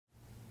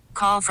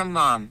call from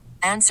mom.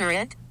 Answer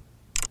it.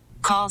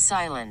 Call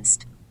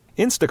silenced.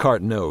 Instacart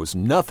knows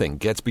nothing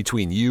gets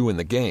between you and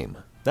the game.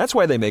 That's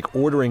why they make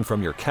ordering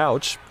from your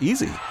couch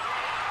easy.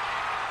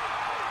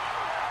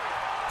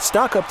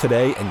 Stock up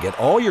today and get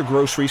all your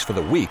groceries for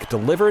the week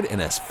delivered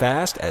in as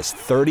fast as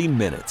 30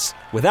 minutes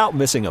without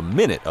missing a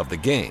minute of the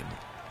game.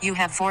 You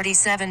have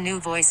 47 new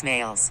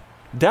voicemails.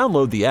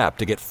 Download the app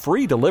to get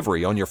free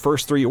delivery on your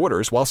first 3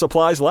 orders while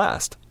supplies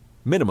last.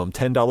 Minimum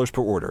 $10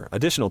 per order.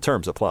 Additional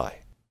terms apply.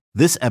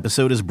 This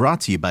episode is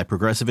brought to you by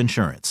Progressive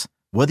Insurance.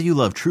 Whether you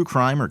love true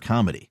crime or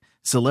comedy,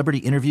 celebrity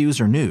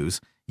interviews or news,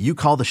 you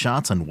call the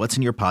shots on what's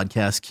in your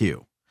podcast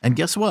queue. And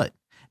guess what?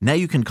 Now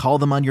you can call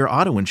them on your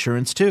auto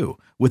insurance too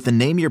with the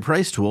Name Your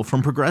Price tool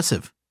from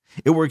Progressive.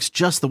 It works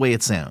just the way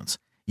it sounds.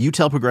 You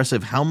tell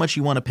Progressive how much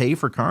you want to pay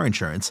for car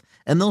insurance,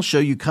 and they'll show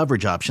you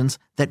coverage options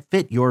that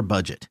fit your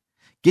budget.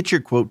 Get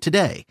your quote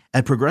today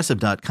at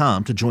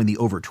Progressive.com to join the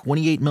over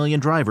 28 million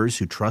drivers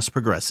who trust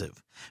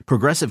Progressive.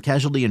 Progressive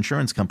Casualty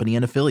Insurance Company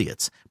and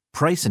Affiliates.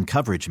 Price and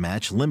coverage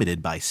match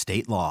limited by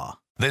state law.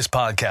 This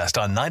podcast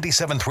on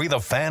 97.3 The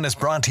Fan is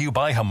brought to you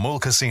by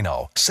Jamul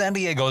Casino, San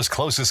Diego's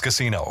closest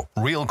casino.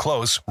 Real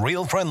close,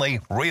 real friendly,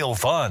 real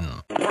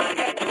fun.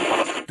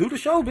 Do the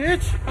show,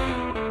 bitch.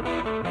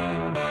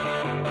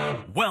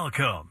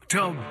 Welcome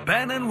to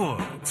Ben and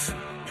Woods.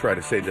 Try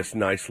to say this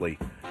nicely.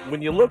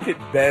 When you look at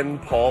Ben,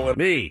 Paul, and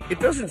me, it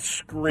doesn't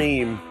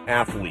scream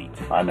athlete.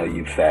 I know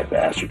you fat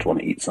bastards want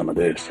to eat some of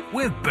this.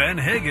 With Ben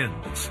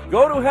Higgins.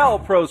 Go to hell,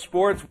 pro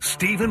sports.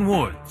 Stephen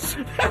Woods.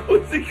 That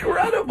was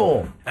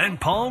incredible. And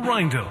Paul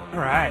Reindl. All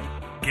right.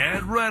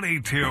 Get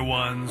ready, tier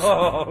ones.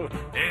 Oh.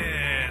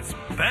 It's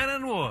Ben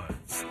and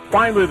Woods.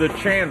 Finally the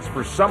chance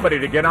for somebody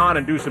to get on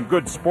and do some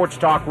good sports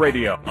talk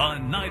radio.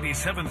 On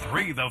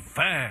 97.3 The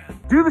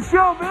Fan. Do the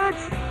show,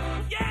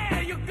 bitch.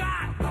 Yeah, you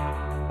got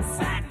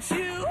satin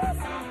shoes.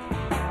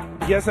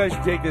 Yes, I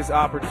should take this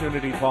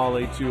opportunity,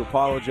 Paulie, to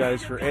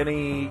apologize for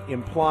any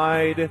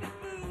implied,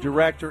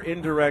 direct or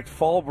indirect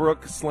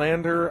Fallbrook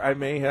slander I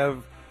may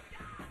have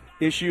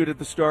issued at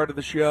the start of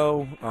the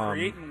show.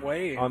 Creating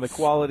waves. On the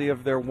quality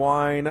of their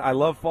wine. I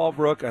love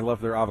Fallbrook. I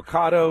love their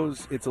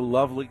avocados. It's a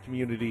lovely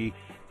community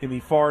in the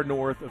far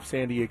north of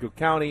San Diego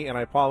County, and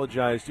I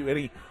apologize to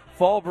any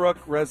Fallbrook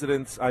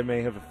residents I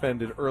may have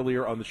offended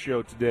earlier on the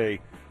show today.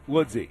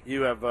 Woodsy.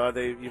 You have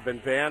you've been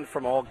banned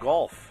from all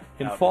golf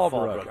in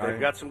Fallbrook. They've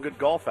got some good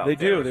golf out there.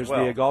 They do. There's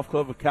well. the Golf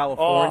Club of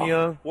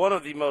California. One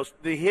of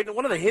the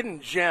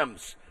hidden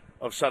gems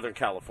of Southern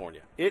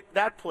California.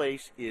 That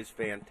place is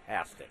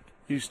fantastic.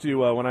 Used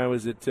to when I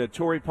was at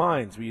Torrey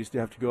Pines, we used to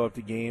have to go up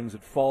to games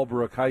at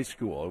Fallbrook High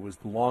School. It was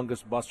the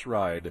longest bus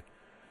ride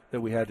that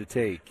we had to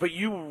take. But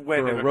you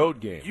went in a road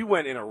game. You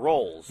went in a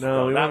Rolls.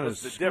 No, we that went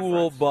was in a the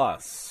school difference.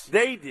 bus.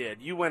 They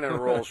did. You went in a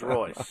Rolls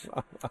Royce.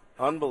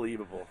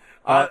 Unbelievable.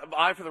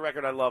 For the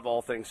record, I love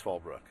all things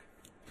Fallbrook.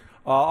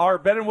 Our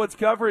Ben and Woods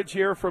coverage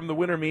here from the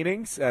winter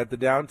meetings at the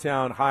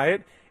downtown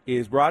Hyatt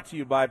is brought to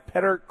you by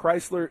Petter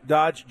Chrysler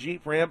Dodge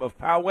Jeep Ram of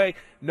Poway.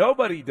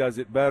 Nobody does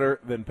it better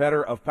than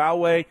Petter of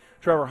Poway.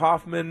 Trevor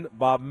Hoffman,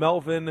 Bob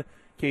Melvin,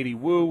 Katie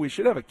Wu. We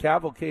should have a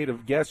cavalcade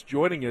of guests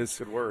joining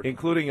us,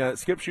 including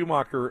Skip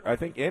Schumacher, I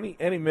think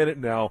any minute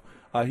now,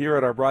 here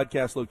at our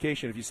broadcast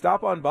location. If you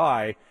stop on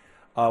by,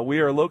 we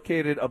are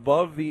located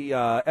above the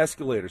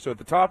escalator. So at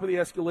the top of the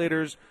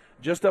escalators,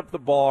 just up the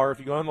bar, if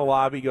you go in the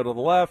lobby, go to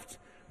the left,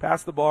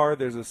 past the bar,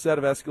 there's a set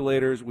of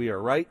escalators. We are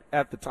right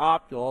at the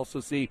top. You'll also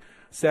see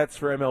sets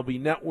for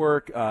MLB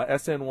Network.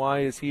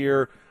 SNY is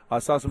here. I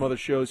saw some other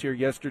shows here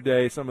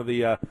yesterday, some of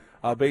the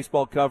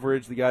baseball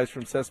coverage, the guys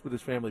from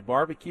Cespedes Family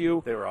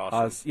Barbecue. They were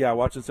awesome.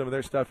 Watching some of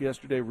their stuff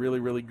yesterday, really,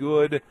 really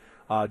good.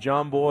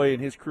 John Boy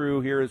and his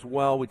crew here as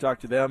well. We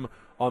talked to them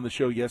on the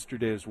show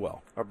yesterday as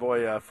well. Our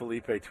boy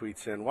Felipe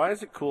tweets in, why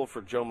is it cool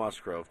for Joe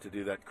Musgrove to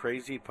do that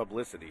crazy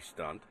publicity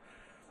stunt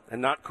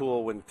and not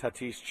cool when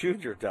Tatis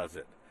Jr. does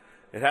it?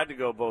 It had to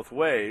go both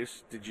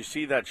ways. Did you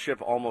see that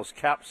ship almost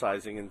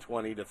capsizing in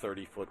 20 to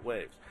 30-foot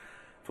waves?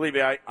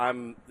 Felipe,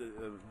 I'm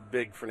a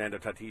big Fernando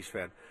Tatis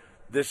fan.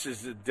 This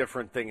is a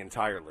different thing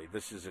entirely.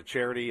 This is a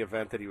charity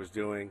event that he was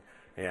doing,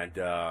 and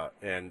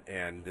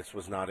this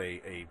was not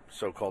a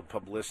so-called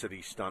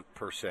publicity stunt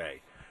per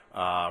se.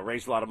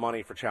 Raised a lot of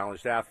money for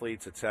challenged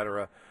athletes,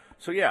 etc.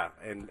 So, yeah,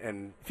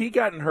 and if he'd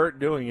gotten hurt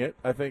doing it,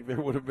 I think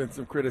there would have been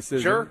some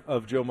criticism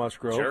of Joe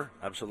Musgrove. Sure,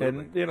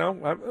 absolutely. And,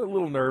 I'm a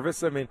little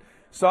nervous. I mean,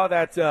 saw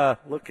that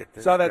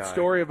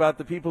story about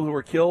the people who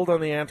were killed on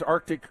the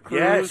Antarctic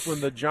cruise when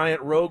the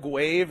giant rogue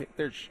wave hit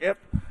their ship.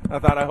 I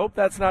thought, I hope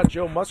that's not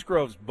Joe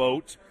Musgrove's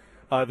boat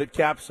that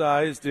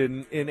capsized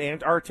in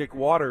Antarctic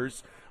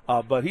waters.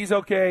 But he's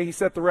okay. He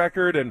set the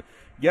record. And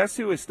guess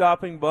who is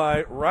stopping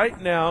by right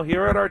now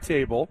here at our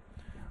table?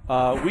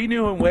 We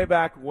knew him way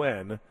back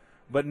when,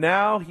 but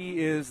now he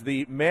is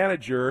the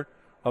manager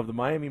of the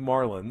Miami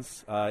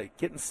Marlins,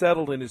 getting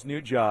settled in his new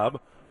job.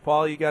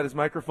 Paul, you got his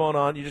microphone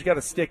on. You just got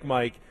a stick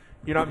mic.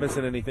 You're not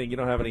missing anything. You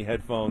don't have any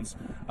headphones.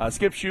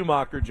 Skip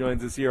Schumacher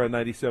joins us here on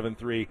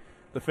 97.3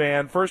 The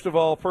Fan. First of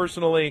all,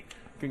 personally,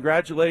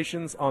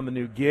 congratulations on the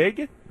new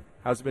gig.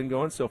 How's it been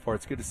going so far?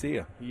 It's good to see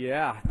you.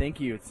 Yeah, thank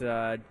you. It's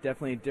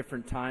definitely a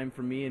different time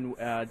for me and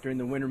during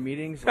the winter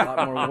meetings. A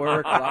lot more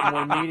work, a lot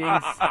more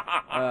meetings.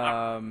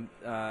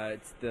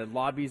 It's the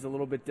lobby's a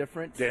little bit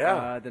different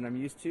than I'm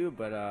used to,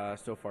 but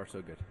so far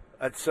so good.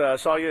 I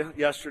saw you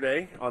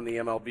yesterday on the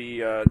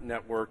MLB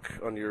network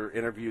on your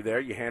interview there.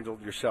 You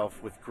handled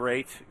yourself with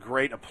great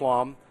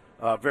aplomb.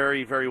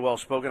 Very, very well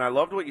spoken. I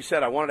loved what you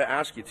said. I wanted to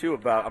ask you, too,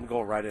 about – I'm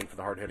going right in for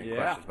the hard-hitting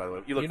questions, by the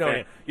way.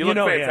 You look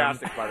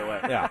fantastic, by the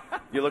way. Yeah.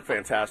 You look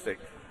fantastic.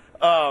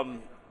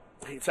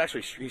 It's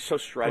actually – he's so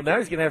striking. Well, now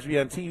he's going to have to be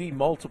on TV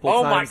multiple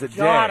times a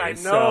day. Oh, my God, I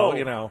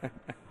know. So,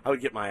 I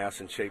would get my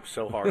ass in shape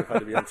so hard if I had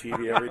to be on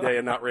TV every day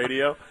and not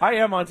radio. I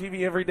am on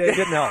TV every day.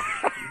 Didn't help.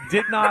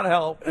 Did not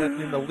help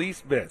in the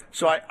least bit.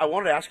 So I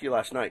wanted to ask you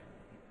last night,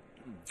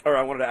 or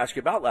I wanted to ask you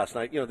about last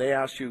night. They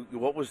asked you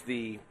what was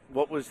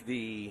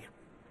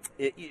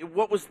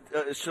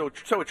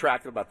so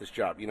attractive about this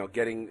job,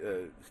 getting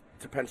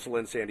to pencil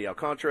in Sandy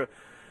Alcantara,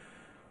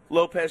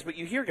 Lopez, but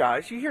you hear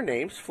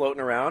names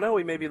floating around. Oh,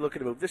 we may be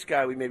looking to move this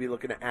guy. We may be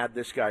looking to add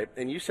this guy.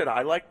 And you said,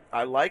 I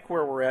like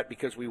where we're at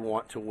because we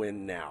want to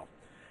win now.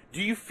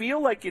 Do you feel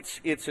like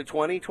it's a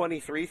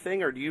 2023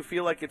 thing, or do you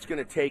feel like it's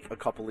going to take a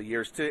couple of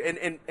years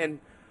to? And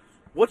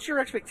what's your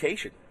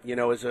expectation?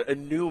 As a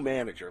new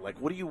manager, like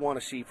what do you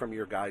want to see from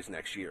your guys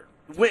next year?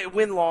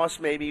 Win, loss,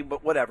 maybe,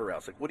 but whatever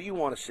else. Like what do you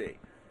want to see?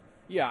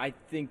 Yeah, I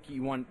think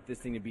you want this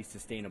thing to be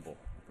sustainable,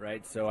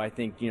 right? So I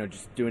think,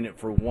 just doing it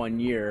for 1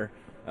 year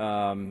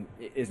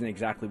isn't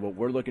exactly what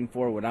we're looking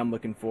for, what I'm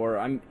looking for.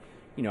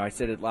 I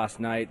said it last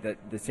night that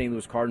the St.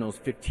 Louis Cardinals,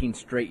 15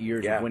 straight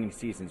years of winning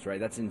seasons,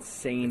 right? That's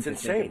insane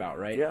think about,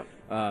 right? Yeah.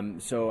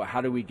 So how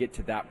do we get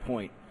to that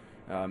point?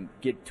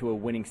 Get to a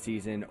winning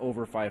season,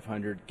 over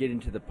 500, get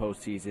into the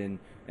postseason,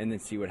 and then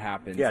see what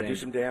happens. Yeah, do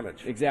some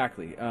damage.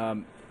 Exactly.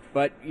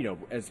 But,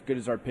 as good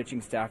as our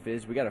pitching staff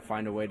is, we got to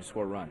find a way to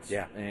score runs.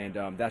 Yeah.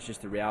 And that's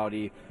just the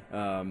reality.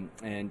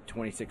 And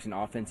 26 in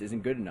offense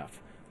isn't good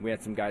enough. We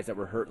had some guys that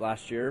were hurt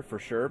last year, for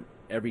sure.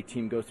 Every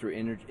team goes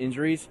through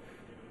injuries.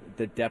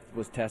 The depth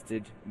was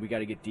tested. We got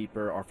to get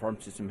deeper. Our farm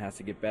system has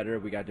to get better.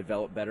 We got to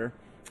develop better.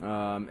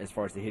 As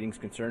far as the hitting's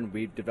concerned,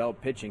 we've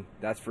developed pitching.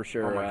 That's for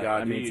sure. Oh, my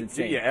God. It's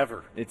insane. Do you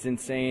ever? It's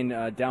insane.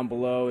 Down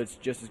below, it's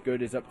just as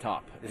good as up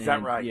top. Is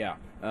that right? Yeah.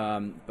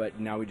 But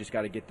now we just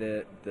got to get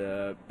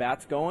the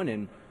bats going.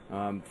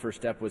 And first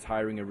step was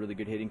hiring a really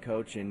good hitting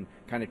coach and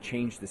kind of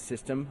change the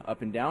system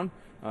up and down.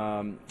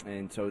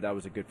 And so that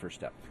was a good first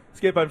step.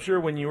 Skip, I'm sure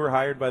when you were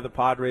hired by the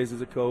Padres as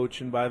a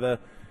coach and by the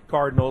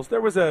Cardinals, there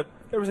was an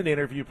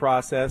interview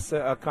process,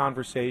 a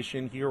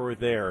conversation here or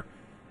there.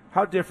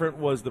 How different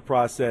was the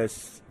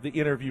process, the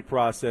interview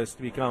process,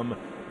 to become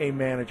a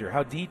manager?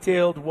 How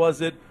detailed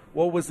was it?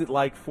 What was it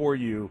like for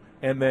you?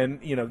 And then,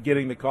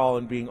 getting the call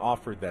and being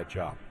offered that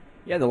job.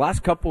 Yeah, the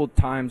last couple of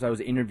times I was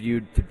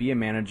interviewed to be a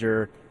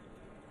manager,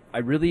 I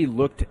really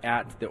looked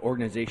at the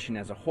organization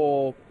as a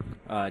whole,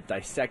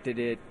 dissected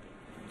it,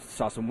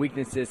 saw some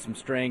weaknesses, some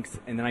strengths,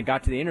 and then I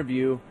got to the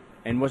interview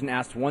and wasn't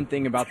asked one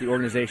thing about the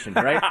organization,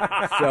 right?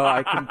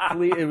 So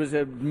it was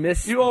a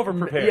miss. You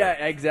over-prepared. Yeah,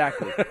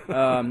 exactly.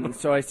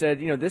 So I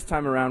said, this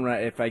time around,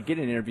 if I get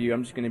an interview,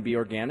 I'm just going to be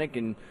organic,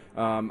 and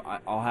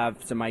I'll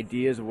have some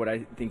ideas of what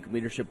I think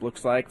leadership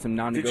looks like, some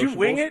non-negotiables. Did you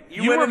wing it?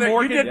 You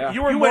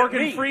were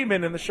Morgan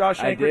Freeman in the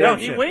Shawshank Redemption.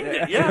 No, he winged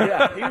it,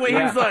 yeah. He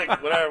was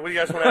like, whatever, what do you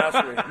guys want to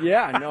ask me?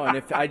 Yeah, no,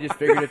 and I just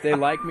figured if they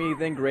like me,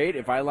 then great.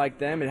 If I like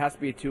them, it has to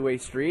be a two-way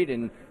street,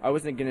 and I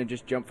wasn't going to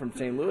just jump from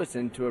St. Louis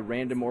into a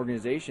random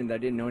organization that I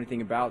didn't know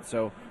anything about.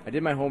 So I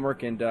did my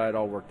homework, and it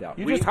all worked out.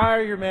 You just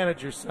hire your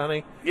manager,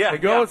 Sonny. Yeah.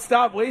 Go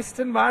stop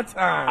wasting my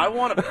time. I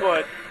want to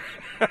put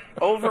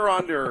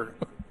over-under.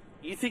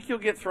 You think you'll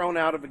get thrown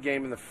out of a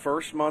game in the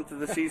first month of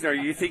the season, or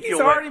you think He's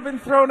already been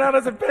thrown out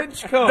as a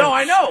bench coach? No,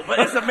 I know, but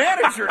as a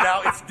manager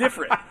now, it's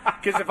different.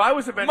 Because if I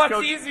was a bench coach,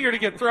 much easier to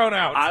get thrown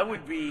out. I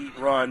would be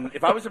run.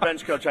 If I was a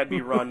bench coach, I'd be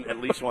run at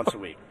least once a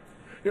week.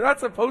 You're not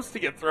supposed to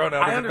get thrown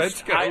out as a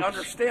bench coach. I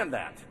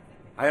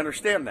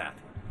understand that.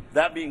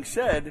 That being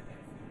said,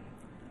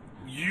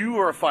 you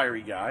are a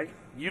fiery guy.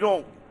 You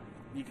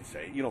can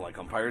say you don't like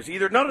umpires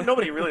either.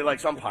 Nobody really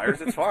likes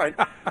umpires. It's fine.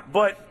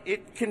 But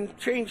it can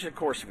change the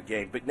course of a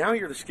game. But now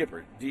you're the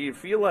skipper. Do you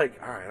feel like,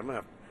 all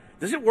right,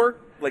 does it work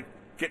like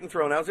getting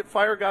thrown out? Does it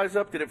fire guys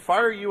up? Did it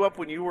fire you up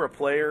when you were a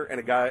player and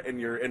a guy and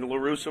La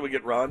Russa would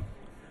get run?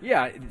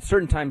 Yeah,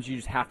 certain times you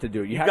just have to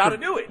do it. You got to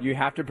do it. You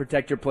have to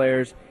protect your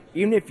players.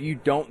 Even if you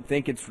don't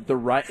think it's the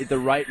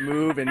right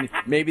move, and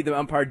maybe the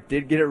umpire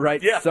did get it right,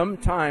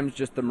 sometimes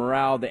just the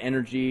morale, the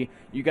energy,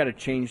 you got to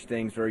change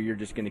things, or you're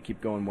just going to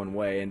keep going one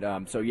way. And I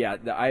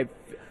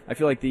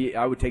feel like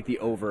I would take the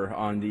over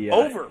on the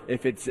over.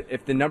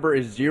 If the number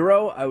is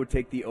 0, I would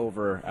take the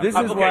over. This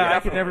is why I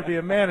could never be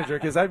a manager,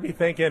 because I'd be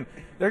thinking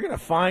they're going to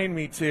fine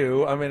me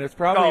too. I mean, it's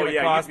probably going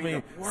to cost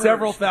me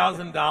several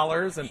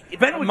 $1,000s,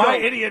 and my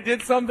idiot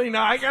did something.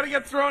 Now I got to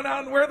get thrown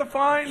out and wear the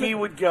fine. He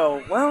would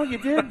go, well, you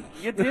did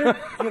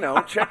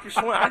kid, check your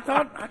swing. I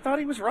thought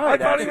he was right.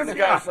 The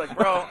guy's like,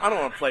 bro, I don't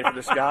want to play for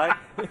this guy.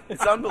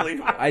 It's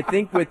unbelievable. I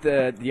think with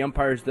the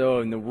umpires, though,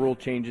 and the rule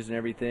changes and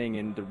everything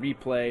and the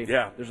replay,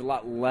 there's a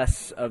lot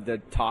less of the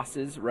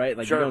tosses, right?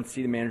 Like, you don't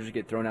see the managers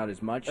get thrown out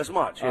as much.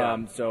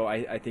 Yeah. So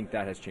I think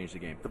that has changed the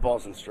game. The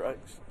balls and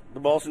strikes. The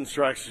balls and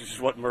strikes is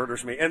just what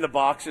murders me. And the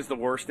box is the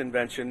worst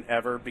invention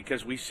ever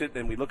because we sit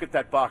and we look at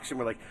that box and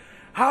we're like,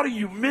 how do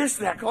you miss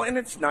that call? And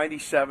it's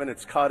 97,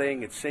 it's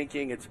cutting, it's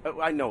sinking.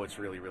 I know it's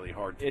really, really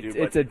hard to do.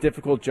 It's a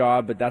difficult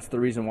job, but that's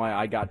the reason why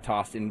I got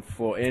tossed in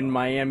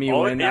Miami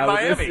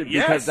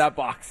because that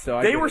box.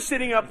 So they were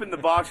sitting up in the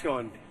box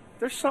going,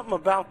 there's something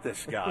about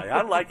this guy.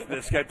 I like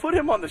this guy. Put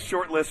him on the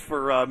short list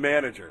for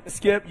manager.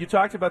 Skip, you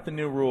talked about the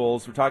new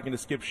rules. We're talking to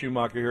Skip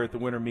Schumacher here at the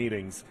winter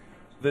meetings.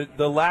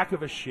 The lack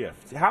of a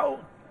shift. How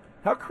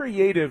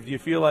creative do you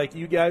feel like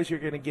you guys are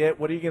going to get?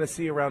 What are you going to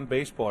see around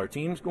baseball? Are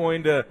teams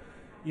going to,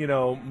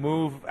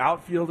 move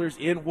outfielders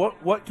in?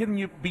 What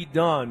can be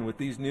done with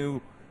these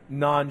new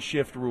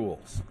non-shift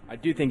rules? I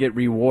do think it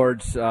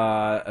rewards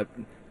the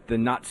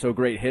not so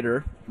great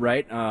hitter,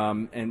 right?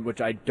 And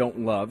which I don't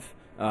love.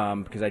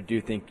 Because I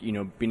do think,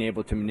 being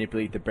able to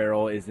manipulate the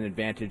barrel is an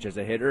advantage as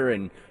a hitter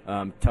and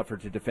tougher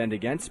to defend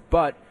against.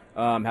 But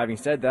having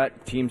said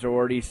that, teams are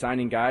already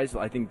signing guys.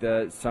 I think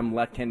some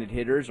left-handed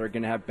hitters are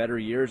going to have better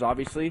years,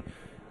 obviously.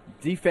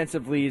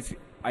 Defensively,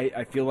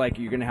 I feel like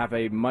you're going to have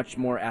a much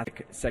more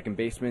athletic second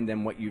baseman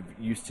than what you're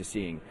used to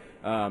seeing.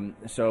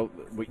 So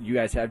what you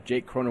guys have,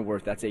 Jake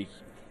Cronenworth, it's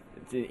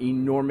an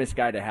enormous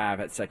guy to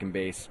have at second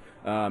base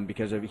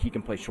because he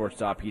can play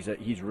shortstop.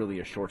 He's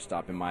really a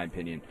shortstop, in my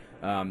opinion.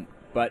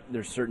 But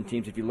there's certain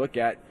teams, if you look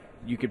at,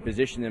 you could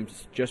position them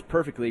just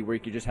perfectly where you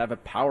could just have a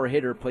power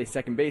hitter play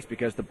second base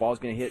because the ball's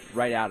going to hit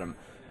right at him.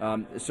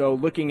 So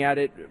looking at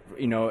it,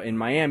 in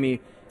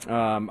Miami,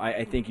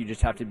 I think you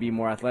just have to be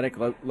more athletic.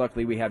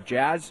 Luckily, we have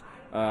Jazz,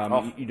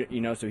 so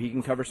he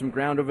can cover some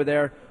ground over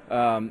there.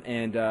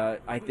 And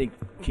I think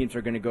teams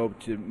are going to go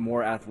to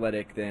more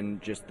athletic than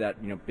just that,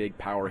 big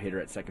power hitter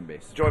at second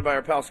base. Joined by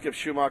our pal Skip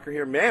Schumacher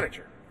here,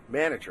 manager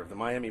of the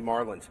Miami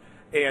Marlins.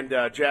 And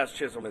Jazz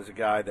Chisholm is a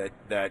guy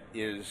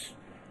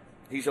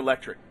he's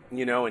electric,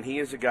 and he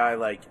is a guy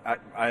like,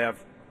 I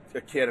have a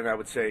kid and I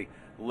would say,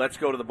 let's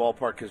go to the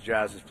ballpark because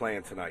Jazz is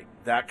playing tonight.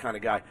 That kind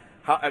of guy.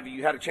 How have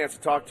you had a chance to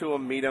talk to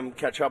him, meet him,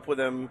 catch up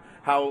with him?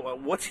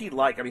 What's he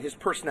like? I mean, his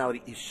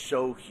personality is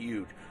so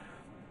huge.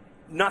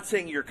 Not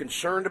saying you're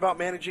concerned about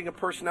managing a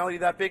personality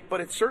that big,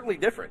 but it's certainly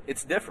different.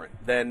 It's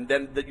different than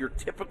your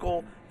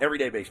typical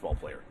everyday baseball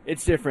player.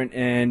 It's different,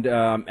 and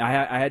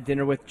I had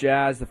dinner with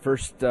Jazz. The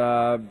first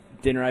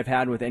dinner I've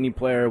had with any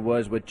player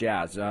was with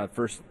Jazz.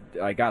 First,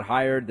 I got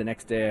hired. The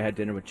next day, I had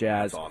dinner with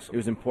Jazz. That's awesome. It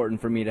was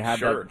important for me to have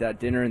that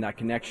dinner and that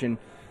connection.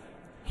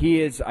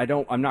 He is.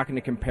 I'm not going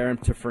to compare him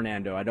to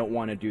Fernando. I don't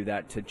want to do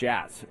that to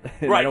Jazz.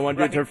 Right, I don't want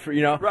to do it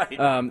to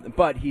Right.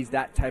 But he's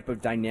that type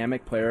of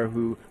dynamic player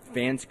who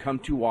fans come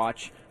to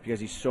watch because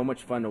he's so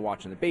much fun to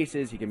watch on the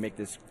bases. He can make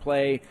this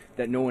play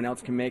that no one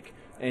else can make,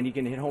 and he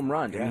can hit home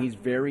runs. Yeah. And he's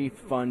very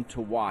fun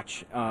to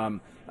watch.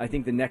 I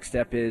think the next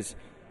step is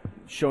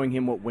showing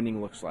him what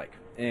winning looks like.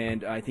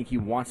 And I think he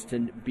wants to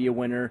be a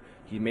winner.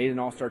 He made an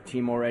all-star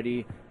team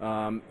already.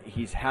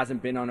 He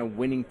hasn't been on a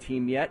winning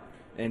team yet,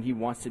 and he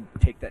wants to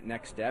take that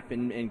next step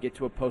and get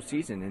to a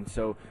postseason. And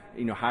so,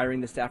 hiring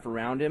the staff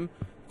around him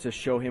to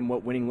show him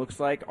what winning looks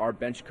like. Our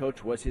bench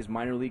coach was his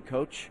minor league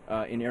coach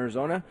in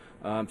Arizona.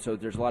 So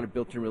there's a lot of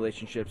built-in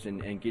relationships,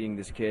 and getting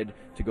this kid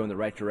to go in the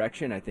right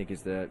direction, I think,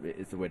 is the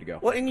way to go.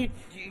 Well, and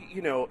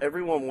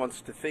everyone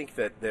wants to think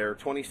that there are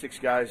 26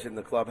 guys in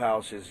the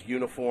clubhouse is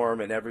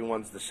uniform and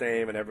everyone's the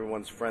same and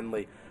everyone's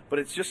friendly, but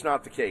it's just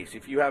not the case.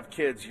 If you have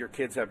kids, your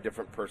kids have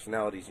different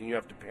personalities, and you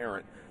have to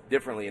parent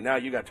differently. And now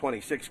you got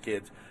 26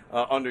 kids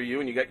under you,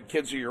 and you got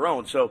kids of your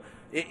own. So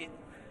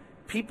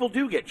people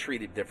do get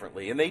treated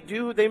differently, and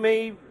they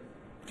may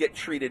get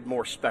treated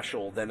more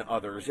special than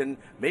others, and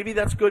maybe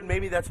that's good,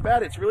 maybe that's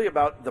bad. It's really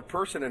about the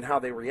person and how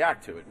they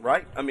react to it,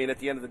 right? I mean, at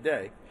the end of the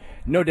day.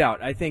 No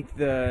doubt. I think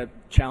the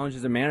challenge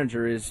as a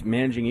manager is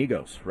managing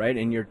egos, right?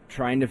 And you're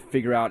trying to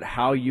figure out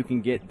how you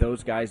can get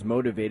those guys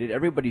motivated.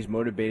 Everybody's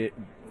motivated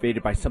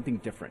by something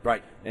different.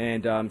 Right.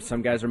 And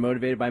some guys are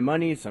motivated by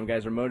money, some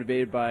guys are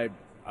motivated by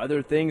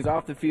other things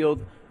off the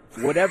field.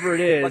 Whatever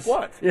it is,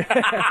 like what?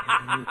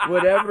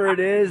 Whatever it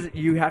is,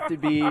 you have to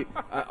be.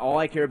 All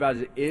I care about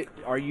is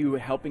are you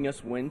helping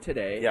us win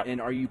today, yep. And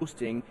are you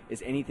boosting?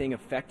 Is anything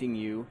affecting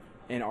you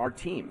and our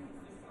team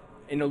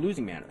in a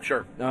losing manner?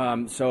 Sure.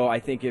 So I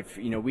think if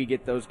we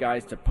get those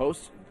guys to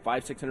post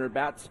 500-600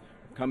 bats,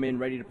 come in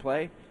ready to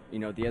play,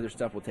 the other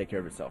stuff will take care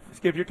of itself.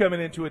 Skip, you're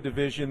coming into a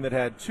division that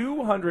had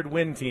 200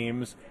 win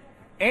teams,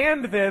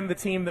 and then the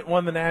team that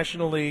won the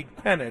National League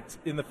pennant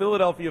in the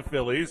Philadelphia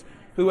Phillies,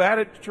 who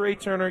added Trey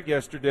Turner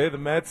yesterday. The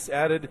Mets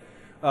added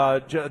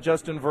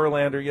Justin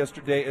Verlander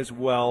yesterday as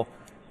well.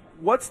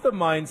 What's the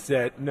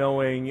mindset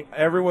knowing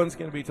everyone's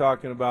going to be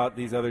talking about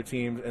these other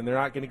teams and they're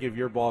not going to give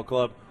your ball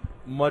club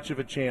much of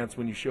a chance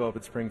when you show up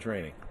at spring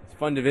training?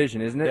 fun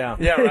division, isn't it? Yeah.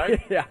 Yeah,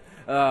 right?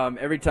 Yeah.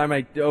 Every time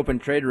I open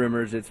trade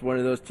rumors, it's one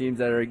of those teams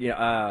that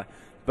are,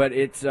 but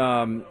it's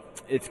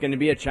going to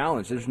be a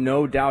challenge. There's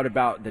no doubt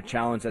about the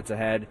challenge that's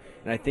ahead.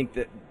 And I think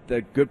that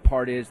the good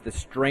part is the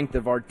strength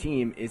of our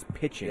team is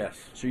pitching. Yes.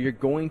 So you're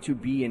going to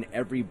be in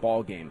every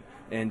ball game.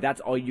 And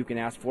that's all you can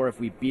ask for. If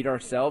we beat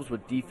ourselves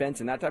with defense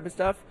and that type of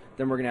stuff,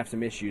 then we're going to have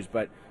some issues.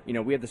 But,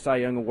 we have the Cy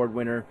Young Award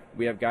winner.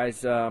 We have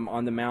guys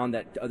on the mound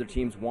that other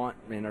teams want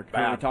and are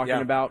currently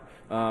talking about.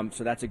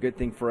 So that's a good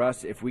thing for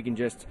us. If we can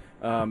just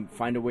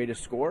find a way to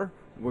score,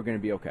 we're going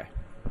to be okay.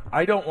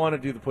 I don't want to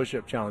do the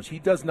push-up challenge. He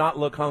does not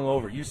look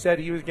hungover. You said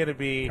he was going to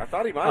be I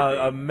thought he might be.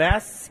 A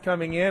mess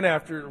coming in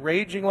after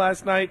raging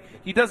last night.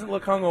 He doesn't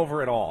look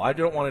hungover at all. I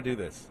don't want to do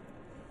this.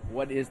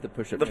 What is the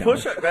push-up The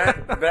challenge?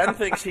 push-up. Ben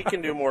thinks he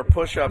can do more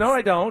push-ups. No,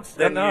 I don't.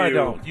 Than I you.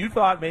 don't. You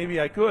thought maybe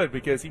I could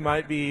because he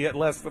might be at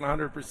less than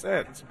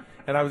 100%,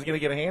 and I was going to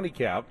get a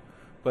handicap.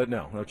 But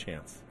no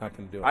chance. Not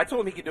going to do it. I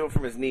told him he could do it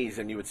from his knees,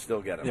 and you would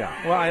still get him.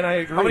 Yeah. Well, and I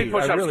agree. How many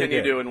push-ups I really can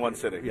you did. do in one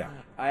sitting? Yeah.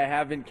 I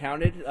haven't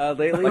counted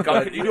lately. Like,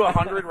 but could you do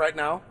 100 right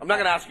now? I'm not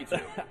going to ask you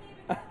to.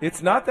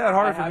 It's not that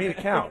hard for me to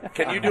count.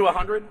 Can you do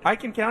 100? I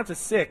can count to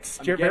 6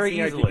 I'm very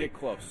guessing I easily. could get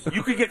close.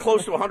 You could get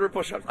close to 100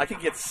 push-ups. I could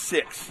get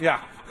 6.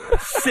 Yeah.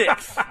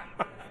 6.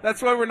 That's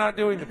why we're not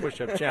doing the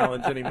push-up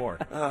challenge anymore.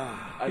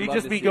 I'd He'd love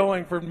just to be see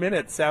going for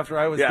minutes after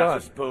I was Yeah, done.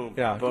 just boom,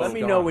 Yeah, boom. Let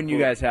me just know gone. when you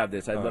Boom. guys have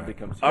this. I'd love to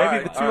come see. All Maybe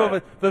right, the two all of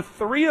us, the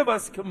three of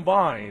us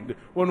combined,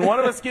 when one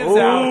of us gives Ooh.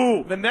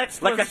 out, the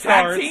next Like one a tag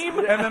starts, team?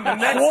 and then the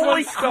next Holy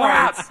one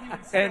starts,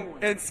 crap.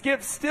 and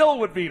Skip still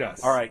would beat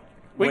us. All right.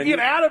 We When get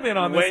you- Adam in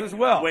on this as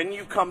well. When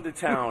you come to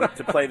town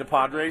to play the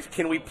Padres,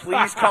 can we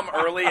please come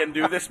early and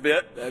do this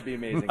bit? That'd be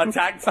amazing. A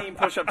tag team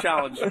push-up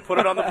challenge. Put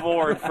it on the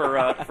board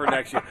for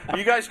next year.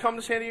 You guys come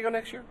to San Diego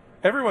next year?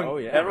 Everyone, Oh,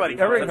 yeah. Everybody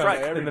comes. everyone That's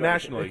comes right. in the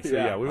National League. So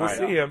Yeah. yeah, we will All right.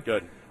 see him.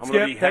 Good. I'm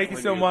gonna be Skip, thank you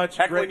heckling so you. much.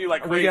 Heckling you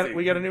like crazy.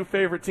 We got a new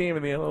favorite team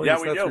in the NL East, Yeah,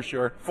 we that's do. for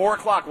sure. 4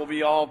 o'clock, we'll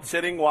be all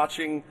sitting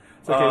watching.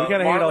 It's okay. We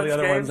kind of hate all the Marlins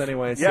other games. ones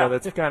anyway, Yeah. so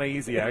that's kind of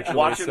easy, actually.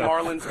 Watching so.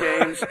 Marlins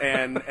games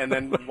and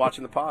then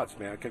watching the Pods,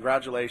 man.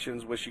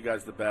 Congratulations. Wish you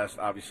guys the best.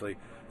 Obviously,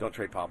 don't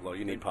trade Pablo.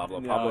 You need Pablo.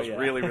 No, Pablo's yeah.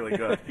 really, really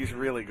good. He's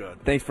really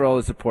good. Thanks for all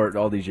the support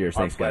all these years.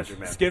 Our Thanks, guys. pleasure,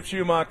 man. Skip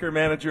Schumacher,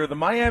 manager of the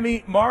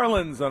Miami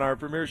Marlins, on our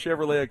Premier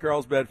Chevrolet of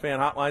Carlsbad fan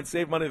hotline.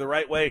 Save money the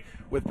right way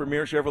with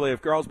Premier Chevrolet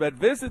of Carlsbad.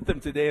 Visit them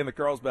today in the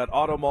Carlsbad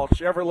Auto Mall.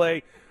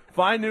 Chevrolet,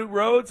 find new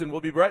roads, and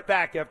we'll be right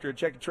back after a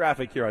check of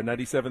traffic here on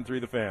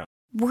 97.3 The Fan.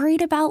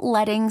 Worried about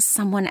letting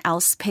someone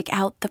else pick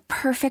out the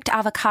perfect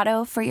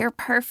avocado for your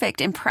perfect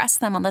impress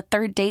them on the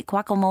third date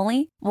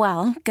guacamole?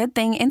 Well, good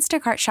thing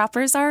Instacart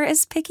shoppers are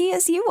as picky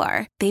as you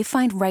are. They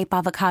find ripe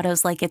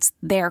avocados like it's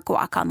their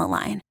guac on the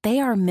line.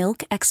 They are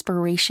milk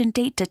expiration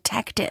date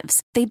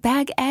detectives. They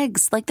bag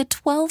eggs like the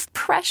 12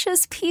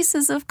 precious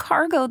pieces of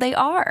cargo they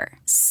are.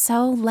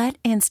 So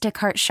let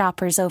Instacart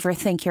shoppers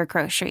overthink your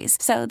groceries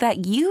so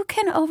that you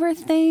can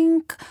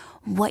overthink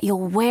what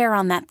you'll wear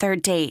on that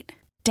third date.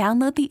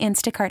 Download the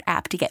Instacart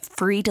app to get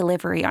free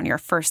delivery on your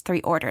first 3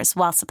 orders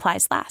while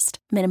supplies last.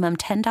 Minimum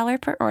 $10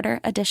 per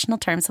order. Additional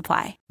terms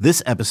apply.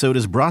 This episode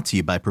is brought to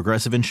you by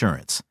Progressive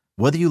Insurance.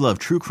 Whether you love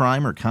true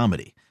crime or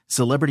comedy,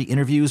 celebrity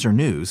interviews or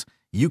news,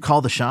 you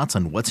call the shots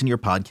on what's in your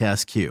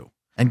podcast queue.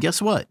 And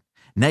guess what?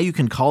 Now you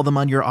can call them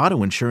on your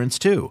auto insurance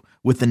too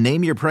with the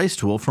Name Your Price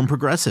tool from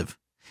Progressive.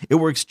 It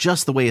works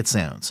just the way it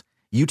sounds.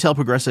 You tell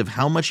Progressive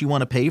how much you want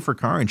to pay for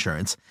car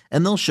insurance,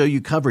 and they'll show you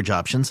coverage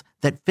options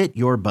that fit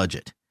your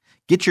budget.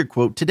 Get your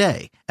quote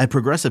today at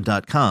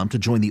Progressive.com to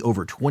join the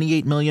over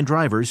 28 million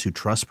drivers who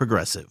trust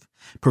Progressive.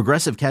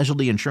 Progressive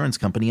Casualty Insurance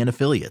Company and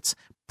Affiliates.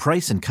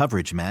 Price and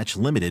coverage match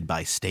limited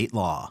by state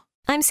law.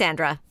 I'm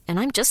Sandra, and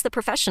I'm just the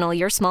professional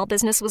your small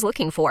business was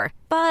looking for.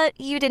 But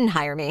you didn't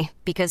hire me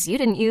because you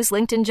didn't use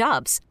LinkedIn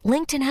Jobs.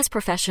 LinkedIn has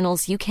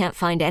professionals you can't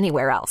find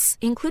anywhere else,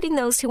 including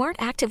those who aren't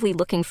actively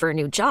looking for a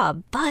new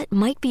job, but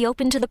might be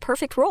open to the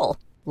perfect role,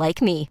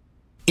 like me.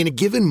 In a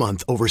given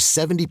month, over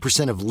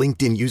 70% of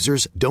LinkedIn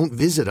users don't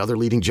visit other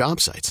leading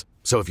job sites.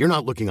 So if you're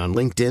not looking on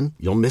LinkedIn,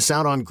 you'll miss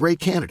out on great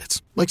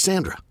candidates like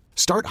Sandra.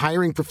 Start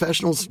hiring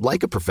professionals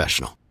like a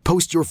professional.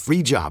 Post your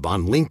free job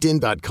on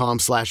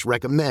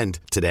linkedin.com/recommend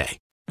today.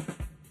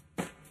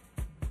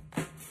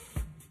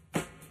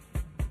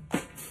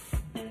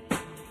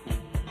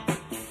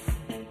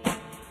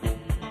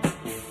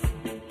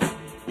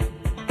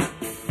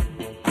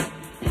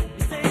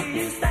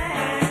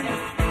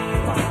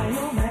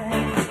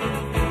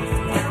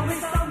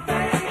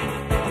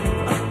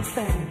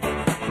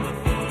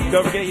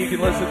 Don't forget, you can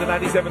listen to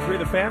 97.3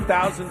 The Fan,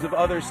 thousands of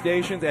other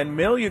stations, and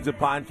millions of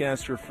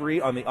podcasts for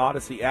free on the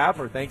Odyssey app.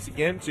 Or thanks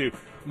again to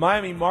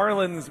Miami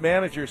Marlins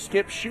manager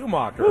Skip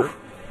Schumacher. Oof.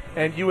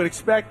 And you would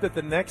expect that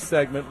the next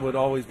segment would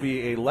always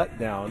be a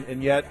letdown,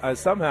 and yet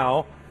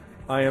somehow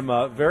I am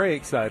very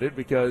excited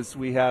because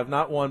we have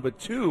not one but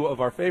 2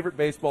 of our favorite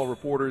baseball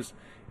reporters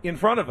in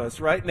front of us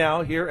right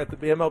now here at the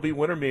MLB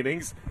Winter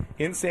Meetings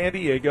in San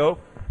Diego.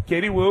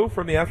 Katie Wu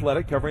from The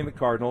Athletic covering the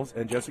Cardinals,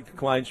 and Jessica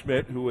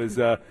Kleinschmidt, who has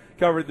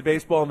covered the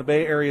baseball in the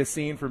Bay Area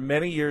scene for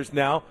many years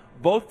now,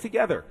 both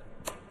together.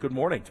 Good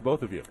morning to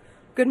both of you.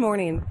 Good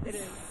morning. It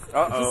is.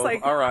 Uh-oh.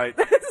 All right.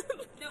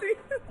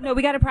 No,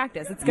 we got to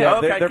practice. It's good. Yeah,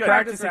 Okay, they're good.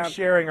 practicing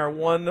sharing our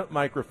one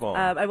microphone.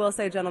 I will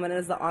say, gentlemen, it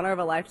is the honor of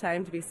a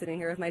lifetime to be sitting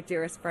here with my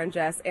dearest friend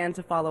Jess and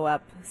to follow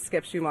up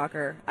Skip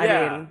Schumacher. I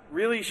mean,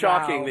 really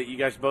shocking wow. that you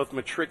guys both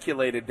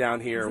matriculated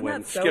down here Isn't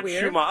when that so Skip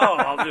weird?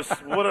 Schumacher.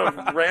 What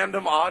a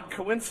random, odd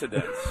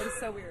coincidence. It's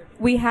so weird.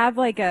 We have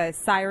like a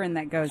siren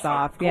that goes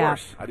off. Of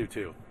course, I do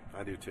too.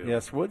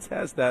 Yes, Woods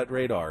has that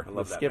radar. I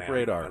love the that Skip man.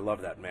 radar. I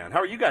love that man. How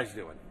are you guys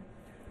doing?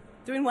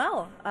 Doing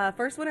well.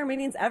 First winter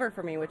meetings ever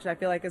for me, which I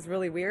feel like is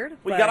really weird.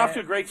 We but got off to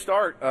a great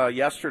start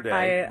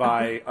yesterday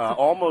by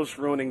almost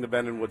ruining the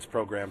Ben and Woods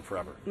program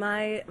forever.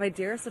 My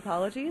dearest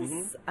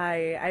apologies.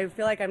 I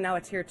feel like I'm now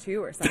a tier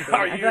 2 or something.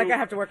 Are I feel like I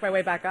have to work my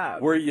way back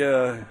up. Were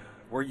you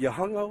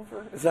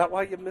hungover? Is that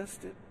why you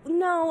missed it?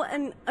 No,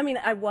 and I mean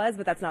I was,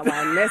 but that's not why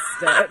I missed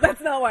it.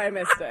 That's not why I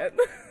missed it.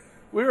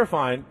 We were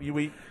fine. We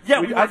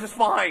were just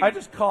fine. I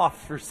just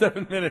coughed for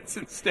 7 minutes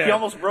instead. He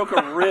almost broke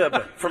a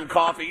rib from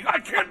coffee. I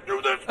can't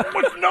do this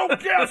with no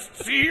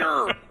guests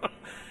here.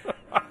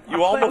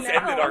 You almost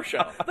ended our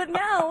show. But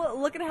now,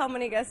 look at how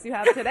many guests you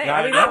have today.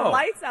 I mean, know. a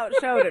lights out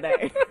show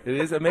today. It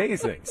is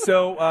amazing.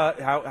 So,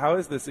 how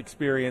is this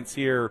experience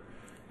here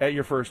at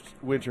your first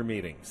winter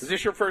meetings? Is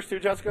this your first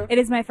too, Jessica? It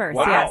is my first.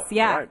 Wow. Yes.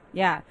 Yeah. Right.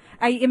 Yeah.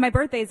 And my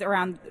birthday's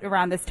around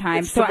this time.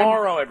 It's so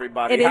tomorrow,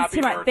 everybody. It is Happy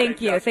tomorrow. birthday,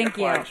 Thank you. Jessica Thank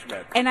you.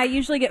 Kleinschmidt. And I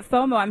usually get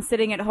FOMO. I'm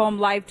sitting at home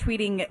live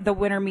tweeting the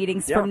winter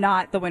meetings Yeah. from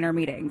not the winter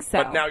meetings.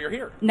 So But now you're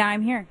here. Now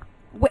I'm here.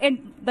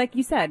 And like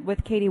you said,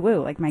 with Katie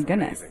Wu, like my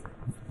goodness. Amazing.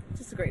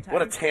 Just a great time.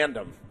 What a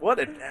tandem. What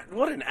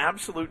an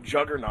absolute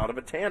juggernaut of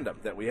a tandem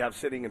that we have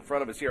sitting in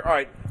front of us here. All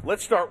right,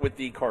 let's start with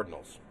the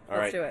Cardinals. All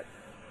Let's right. do it.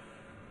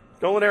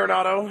 Nolan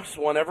Arenado has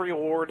won every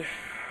award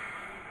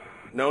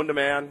known to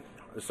man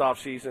this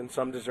offseason.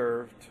 Some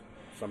deserved,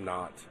 some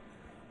not.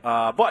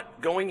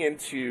 But going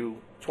into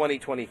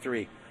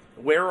 2023,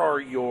 what are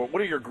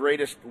your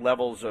greatest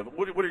levels of,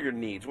 what are your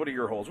needs? What are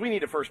your holes? We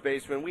need a first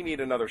baseman. We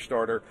need another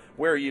starter.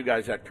 Where are you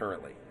guys at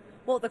currently?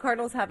 Well, the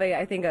Cardinals have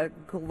I think, a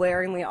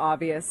glaringly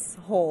obvious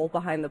hole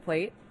behind the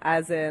plate,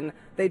 as in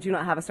they do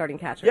not have a starting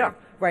catcher. Yeah.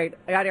 Right.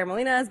 Yadier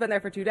Molina has been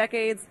there for 2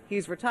 decades.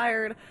 He's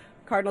retired.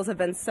 Cardinals have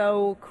been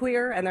so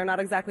clear, and they're not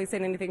exactly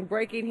saying anything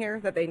breaking here,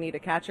 that they need a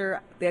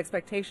catcher. The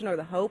expectation, or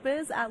the hope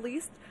is, at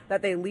least,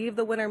 that they leave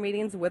the winter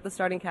meetings with the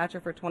starting catcher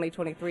for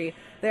 2023.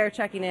 They're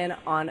checking in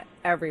on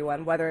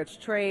everyone, whether it's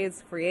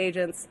trades, free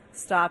agents,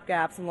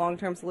 stopgaps, and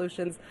long-term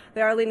solutions.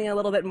 They are leaning a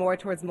little bit more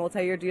towards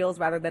multi-year deals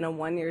rather than a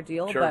one-year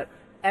deal, Sure. but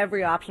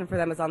every option for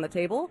them is on the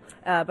table.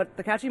 But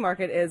the catching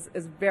market is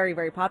very,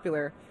 very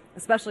popular,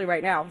 especially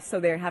right now. So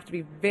they have to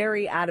be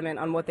very adamant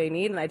on what they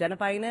need and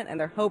identifying it, and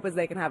their hope is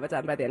they can have it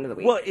done by the end of the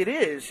week. Well, it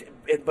is,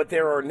 but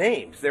there are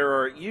names. There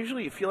are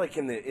usually, you feel like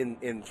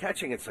in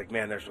catching, it's like,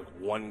 man, there's like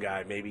one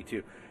guy, maybe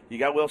two. You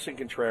got Wilson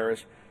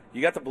Contreras.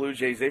 You got the Blue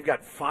Jays. They've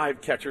got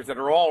 5 catchers that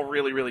are all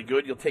really, really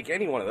good. You'll take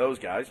any one of those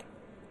guys.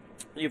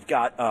 You've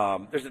got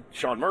there's a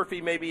Sean Murphy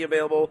maybe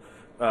available.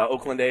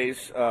 Oakland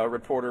A's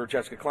reporter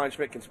Jessica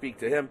Kleinschmidt can speak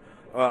to him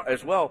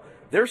as well.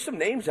 There's some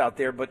names out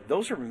there, but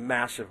those are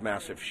massive,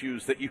 massive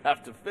shoes that you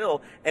have to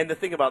fill. And the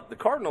thing about the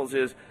Cardinals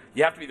is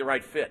you have to be the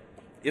right fit.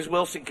 Is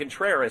Wilson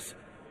Contreras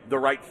the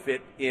right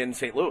fit in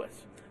St. Louis?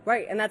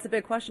 Right, and that's a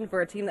big question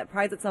for a team that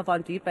prides itself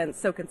on defense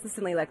so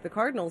consistently like the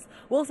Cardinals.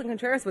 Wilson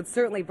Contreras would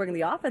certainly bring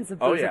the offensive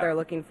boost that they're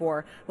looking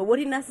for, but would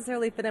he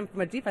necessarily fit in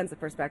from a defensive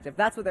perspective?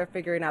 That's what they're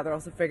figuring out. They're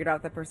also figuring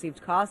out the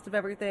perceived cost of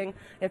everything.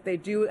 If they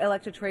do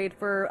elect to trade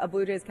for a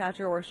Blue Jays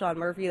catcher or Sean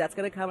Murphy, that's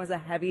going to come as a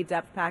heavy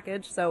depth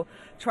package. So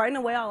trying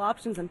to weigh all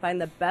options and find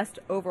the best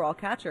overall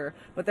catcher,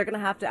 but they're going to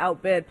have to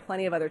outbid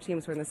plenty of other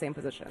teams who are in the same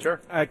position. Sure.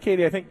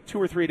 Katie, I think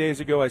 2 or 3 days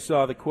ago I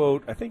saw the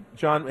quote, I think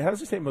John, how does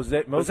he say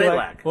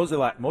Mozeliak?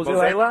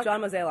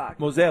 John Mozeliak.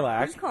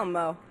 Mozeliak. Just call him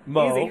Mo.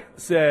 Mo Easy.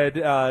 said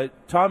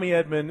Tommy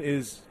Edman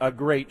is a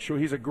great short.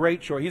 He's a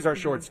great short. He's our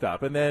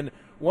shortstop. And then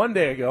one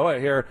day ago, I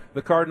hear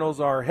the Cardinals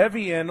are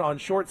heavy in on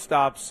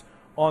shortstops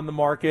on the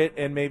market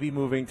and maybe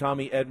moving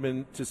Tommy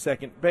Edman to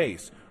second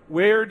base.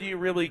 Where do you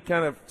really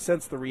kind of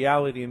sense the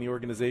reality in the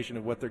organization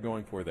of what they're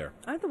going for there?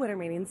 Aren't the winter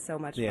meetings so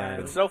much fun?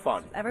 It's so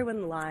fun.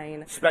 Everyone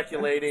lying.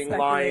 Speculating,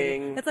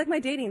 lying. It's like my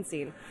dating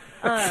scene.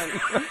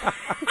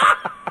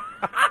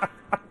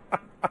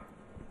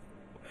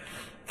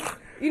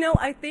 You know,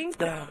 I think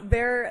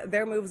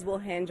their moves will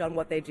hinge on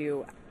what they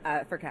do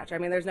for catcher. I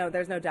mean, there's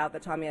no doubt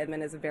that Tommy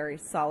Edman is a very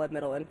solid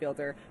middle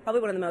infielder,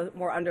 probably one of the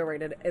more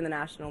underrated in the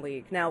National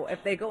League. Now,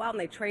 if they go out and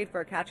they trade for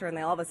a catcher and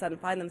they all of a sudden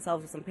find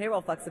themselves with some payroll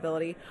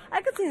flexibility,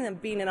 I could see them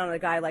being in on a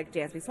guy like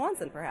Dansby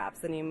Swanson, perhaps.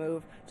 Then you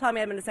move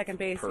Tommy Edman to second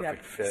base.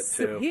 Perfect fit,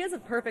 too. He is a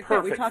perfect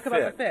fit. We talk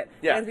about the fit.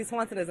 Yeah. Dansby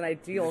Swanson is an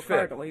ideal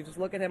Cardinal. You just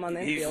look at him on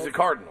the infield. He's a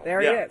Cardinal.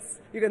 There he is.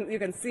 You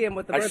can see him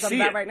with the birds on the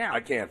bat right now. I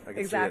can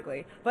exactly.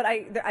 See it. But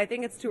I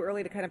think it's too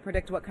early to kind of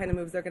predict what kind of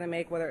moves they're going to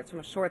make, whether it's from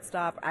a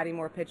shortstop, adding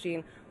more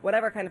pitching,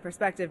 whatever kind of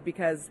perspective,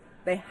 because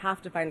they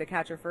have to find a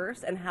catcher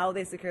first, and how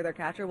they secure their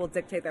catcher will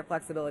dictate their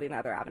flexibility in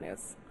other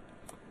avenues.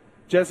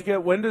 Jessica,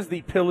 when does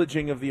the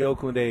pillaging of the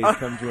Oakland A's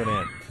come to an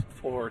end?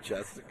 Poor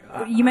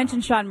Jessica. You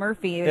mentioned Sean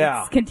Murphy.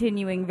 It's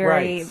continuing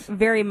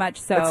very much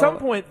so. At some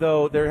point,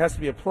 though, there has to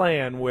be a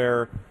plan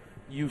where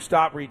you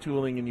stop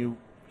retooling and you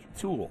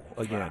tool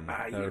again.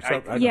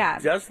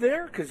 Does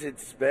there? Because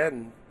it's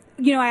been...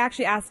 You know, I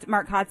actually asked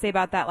Mark Kotze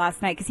about that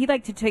last night because he'd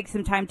like to take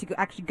some time to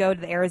actually go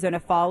to the Arizona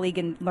Fall League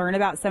and learn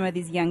about some of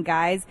these young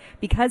guys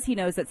because he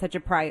knows that's such a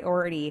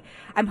priority.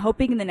 I'm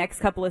hoping in the next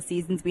couple of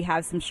seasons we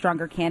have some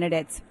stronger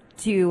candidates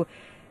to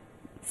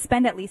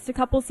spend at least a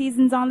couple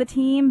seasons on the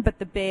team, but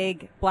the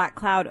big black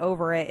cloud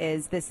over it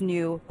is this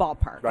new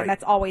ballpark. Right. And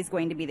that's always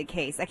going to be the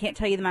case. I can't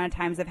tell you the amount of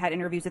times I've had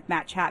interviews with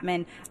Matt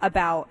Chapman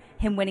about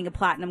him winning a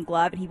platinum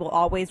glove, and he will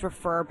always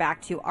refer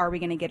back to, are we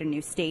going to get a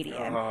new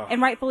stadium?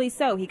 And rightfully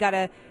so. He got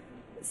a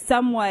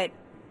somewhat,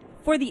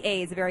 for the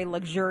A's, a very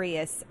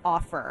luxurious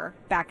offer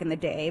back in the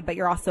day, but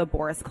you're also a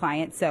Boras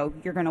client, so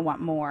you're going to want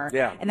more.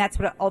 Yeah. And that's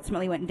what it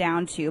ultimately went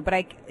down to.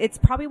 But it's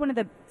probably one of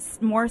the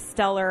more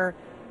stellar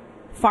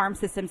farm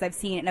systems I've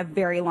seen in a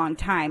very long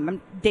time.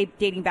 I'm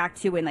dating back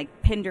to when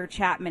like Pinder,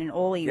 Chapman, and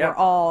Ole were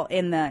all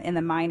in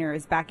the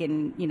minors back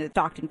in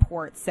Stockton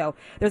Port. So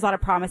there's a lot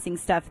of promising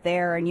stuff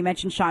there. And you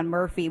mentioned Sean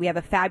Murphy. We have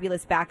a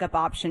fabulous backup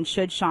option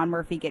should Sean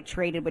Murphy get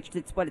traded, which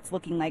is what it's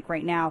looking like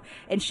right now.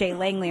 And Shea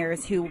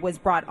Langeliers, who was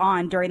brought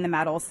on during the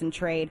Matt Olson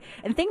trade.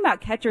 And the thing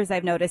about catchers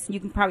I've noticed, and you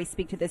can probably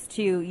speak to this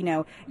too.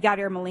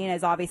 Yadier Molina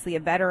is obviously a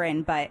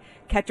veteran, but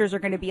catchers are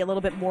going to be a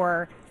little bit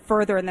more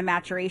further in the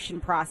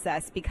maturation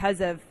process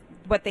because of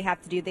what they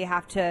have to do. They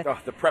have to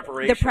the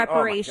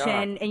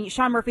preparation. And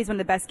Sean Murphy's one of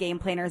the best game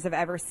planners I've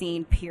ever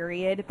seen,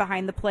 period,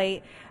 behind the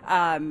plate.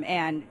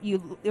 And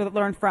you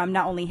learn from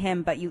not only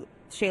him, but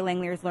Shea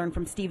Langeliers learned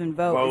from Stephen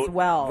Vogt as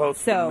well.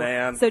 Vogt's the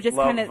man. So just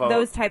Love kind of Vogt.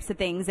 those types of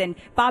things. And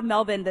Bob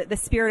Melvin, the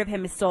spirit of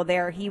him is still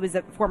there. He was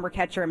a former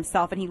catcher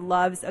himself, and he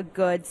loves a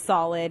good,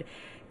 solid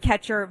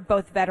catcher,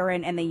 both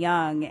veteran and the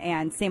young,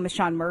 and same with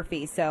Sean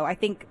Murphy. So I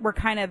think we're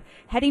kind of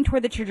heading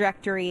toward the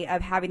trajectory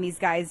of having these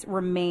guys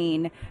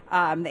remain. The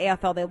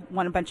AFL, they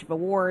won a bunch of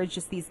awards,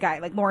 just these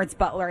guys, like Lawrence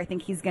Butler, I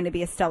think he's going to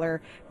be a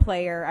stellar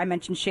player. I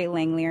mentioned Shea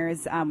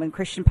Langeliers. When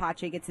Christian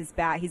Pache gets his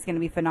bat, he's going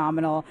to be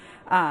phenomenal.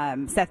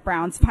 Seth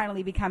Brown's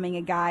finally becoming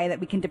a guy that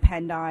we can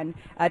depend on.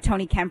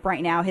 Tony Kemp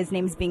right now, his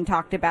name's being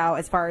talked about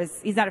as far as,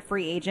 he's not a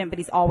free agent, but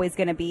he's always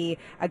going to be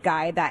a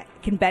guy that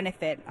can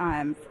benefit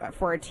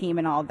for a team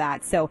and all of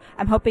that. So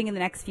I'm hoping in the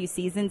next few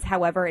seasons,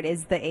 however, it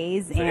is the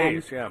A's,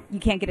 and you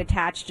can't get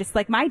attached, just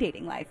like my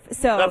dating life.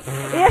 So,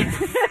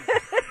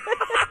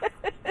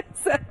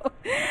 so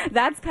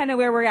that's kind of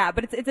where we're at.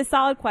 But it's a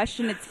solid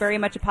question. It's very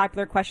much a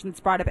popular question that's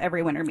brought up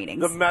every winter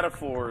meetings. The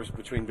metaphors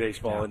between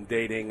baseball and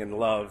dating and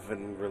love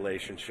and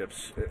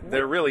relationships,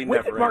 they're really never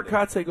ending. When did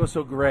Mark Kotze go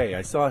so gray?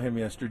 I saw him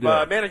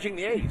yesterday. Managing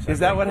the A's. Is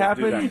that what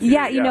happened?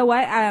 Yeah, you know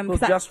what?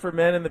 Just for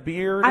Men and the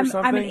Beard or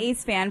something? I'm an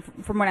A's fan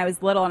from when I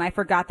was little, and I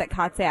forgot that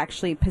Kotze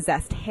actually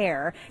possessed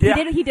hair. Yeah.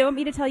 He did want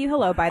me to tell you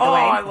hello, by the way. Oh,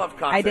 I love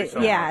Kotze. I did,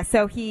 yeah,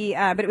 so he,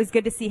 but it was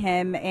good to see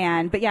him,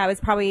 but yeah, it was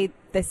probably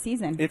this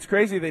season. It's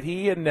crazy that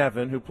he and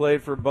Nevin, who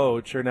played for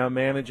Boch, are now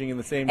managing in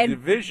the same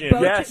division.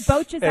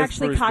 Boch is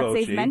actually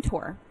Kotze's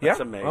mentor. That's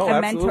amazing. Oh, a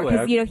absolutely.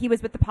 mentor, because he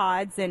was with the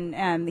Pods,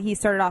 and he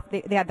started off.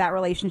 They had that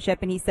relationship,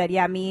 and he said,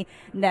 "Yeah, me,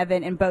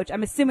 Nevin, and Boch."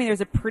 I'm assuming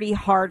there's a pretty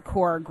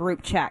hardcore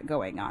group chat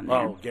going on there.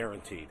 Oh,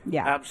 guaranteed.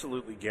 Yeah,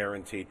 absolutely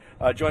guaranteed.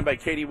 Joined by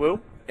Katie Wu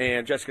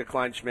and Jessica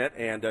Kleinschmidt,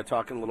 and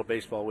talking a little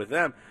baseball with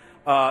them.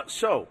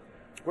 So,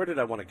 where did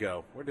I want to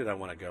go?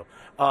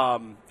 I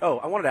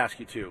wanted to ask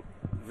you too.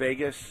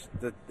 Vegas.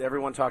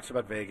 Everyone talks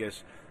about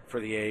Vegas for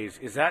the A's.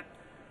 Is that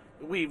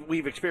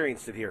we've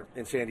experienced it here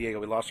in San Diego?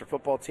 We lost our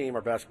football team.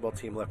 Our basketball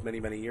team left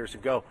many years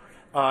ago.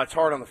 It's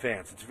hard on the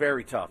fans. It's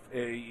very tough.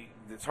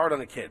 It's hard on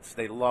the kids.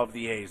 They love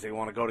the A's. They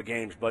want to go to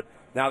games, but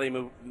now they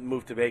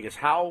move to Vegas.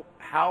 How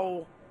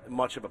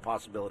much of a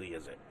possibility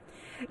is it?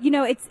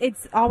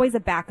 It's always a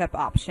backup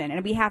option,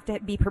 and we have to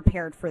be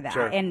prepared for that.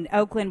 Sure. And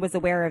Oakland was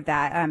aware of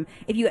that.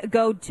 If you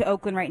go to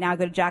Oakland right now,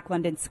 go to Jack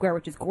London Square,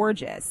 which is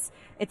gorgeous.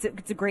 It's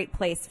a great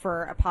place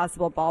for a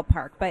possible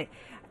ballpark. But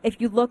if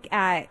you look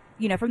at,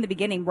 from the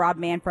beginning, Rob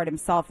Manfred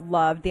himself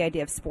loved the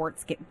idea of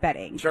sports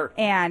betting. Sure.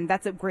 And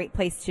that's a great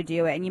place to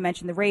do it. And you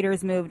mentioned the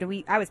Raiders moved.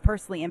 I was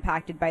personally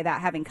impacted by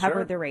that, having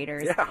covered the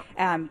Raiders.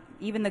 Yeah.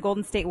 Even the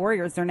Golden State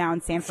Warriors are now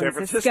in San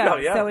Francisco.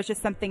 Yeah. So it's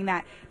just something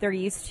that they're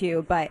used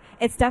to. But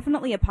it's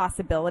definitely a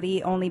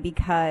possibility, only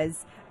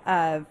because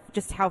of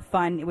just how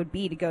fun it would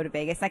be to go to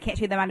Vegas. And I can't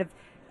tell you the amount of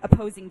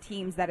opposing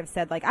teams that have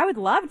said, I would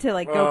love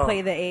to go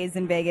play the A's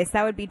in Vegas.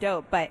 That would be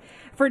dope. But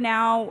for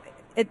now,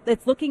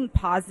 it's looking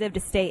positive to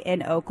stay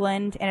in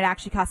Oakland, and it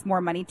actually costs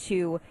more money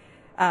to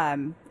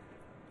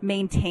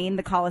maintain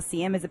the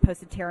Coliseum as opposed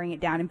to tearing it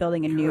down and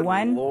building a new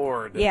one.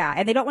 Lord. Yeah,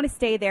 and they don't want to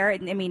stay there. I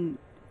mean,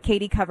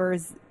 Katie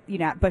covers,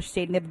 at Busch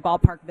Stadium, they have the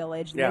Ballpark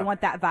Village. And they want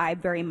that vibe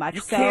very much.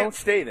 You can't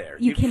stay there.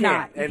 You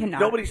cannot. And you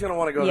cannot. nobody's going to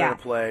want to go there to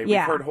play.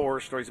 Yeah. We've heard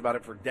horror stories about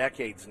it for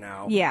decades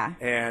now. Yeah.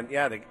 And,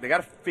 they got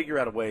to figure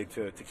out a way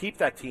to keep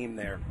that team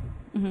there.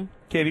 Mm-hmm.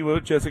 Katie Wu,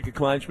 Jessica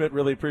Kleinschmidt,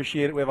 really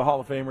appreciate it. We have a Hall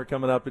of Famer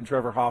coming up in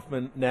Trevor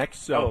Hoffman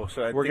next. So,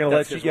 we're going to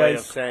let you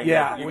guys. We're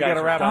going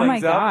to wrap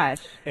things up. Gosh.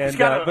 And, he's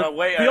got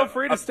feel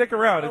free to stick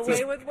around.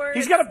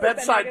 He's got a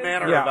bedside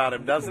manner about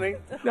him, doesn't he?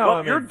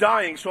 No, you're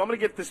dying, so I'm going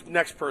to get this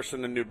next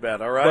person a new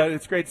bed, all right? But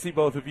it's great to see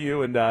both of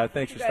you, and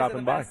thanks for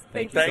stopping by.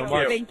 Thank you so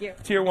much. Thank you.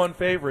 Tier 1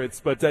 favorites.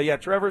 But,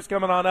 Trevor's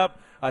coming on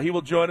up. He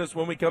will join us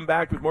when we come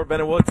back with more Ben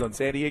and Woods on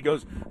San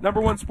Diego's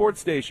 #1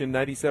 sports station,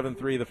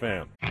 97.3 The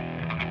Fan.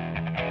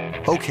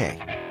 Okay,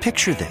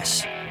 picture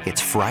this.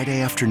 It's Friday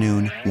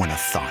afternoon when a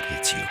thought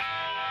hits you.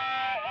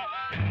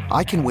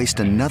 I can waste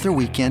another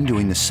weekend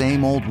doing the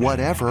same old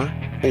whatever,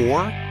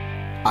 or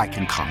I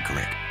can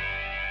conquer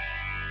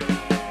it.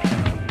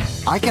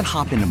 I can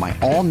hop into my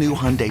all-new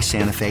Hyundai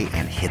Santa Fe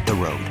and hit the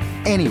road.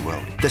 Any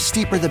road. The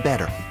steeper, the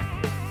better.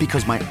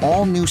 Because my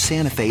all-new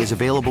Santa Fe is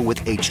available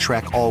with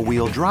H-Track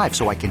all-wheel drive,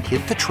 so I can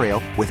hit the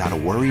trail without a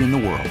worry in the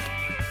world.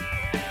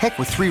 Heck,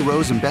 with 3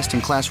 rows and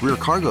best-in-class rear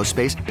cargo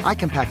space, I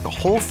can pack the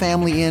whole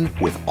family in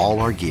with all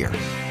our gear.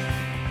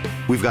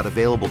 We've got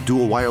available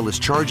dual wireless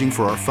charging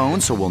for our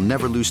phones, so we'll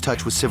never lose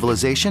touch with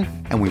civilization,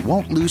 and we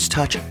won't lose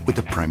touch with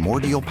the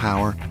primordial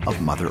power of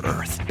Mother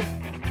Earth.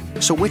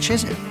 So which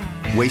is it?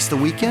 Waste the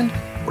weekend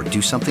or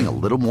do something a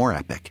little more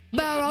epic?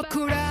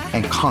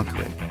 And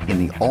conquer it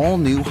in the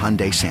all-new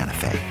Hyundai Santa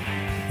Fe.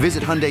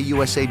 Visit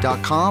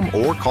HyundaiUSA.com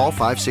or call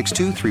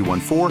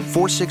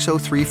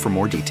 562-314-4603 for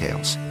more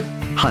details.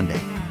 Hyundai,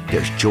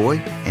 there's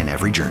joy in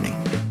every journey.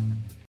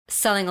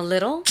 Selling a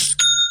little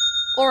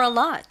or a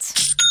lot?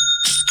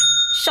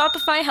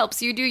 Shopify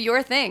helps you do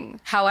your thing,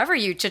 however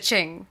you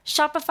cha-ching.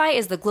 Shopify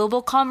is the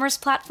global commerce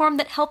platform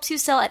that helps you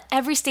sell at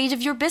every stage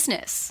of your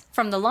business.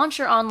 From the launch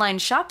your online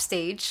shop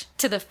stage,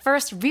 to the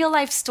first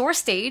real-life store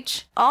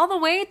stage, all the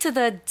way to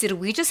the did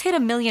we just hit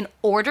 1 million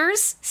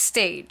orders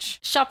stage.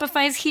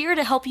 Shopify's here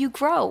to help you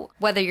grow.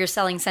 Whether you're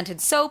selling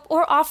scented soap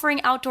or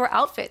offering outdoor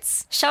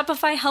outfits,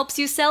 Shopify helps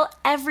you sell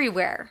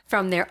everywhere.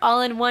 From their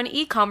all-in-one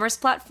e-commerce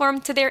platform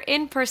to their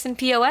in-person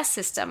POS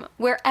system,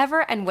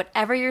 wherever and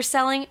whatever you're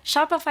selling,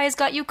 Shopify's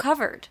got you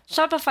covered.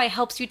 Shopify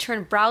helps you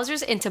turn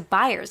browsers into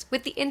buyers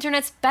with the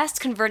internet's best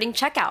converting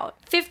checkout.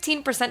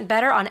 15%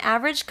 better on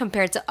average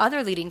compared to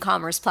other leading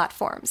commerce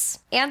platforms.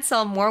 And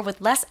sell more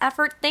with less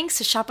effort thanks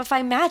to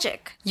Shopify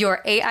Magic, your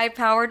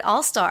AI-powered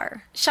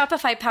all-star.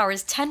 Shopify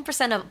powers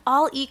 10% of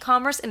all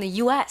e-commerce in the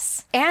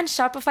U.S. And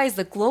Shopify is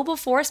the global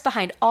force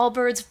behind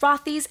Allbirds,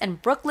 Rothy's, and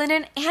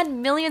Brooklinen,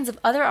 and millions of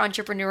other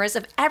entrepreneurs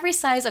of every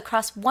size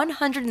across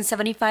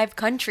 175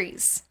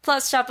 countries.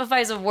 Plus,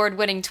 Shopify's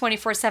award-winning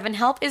 24/7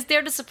 help is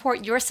there to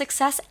support your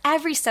success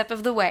every step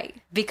of the way.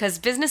 Because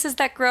businesses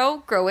that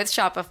grow with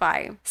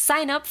Shopify.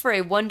 Sign up for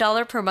a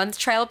 $1 per month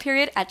trial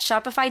period at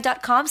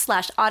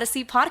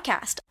shopify.com/Odyssey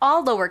Podcast,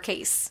 all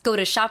lowercase. Go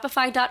to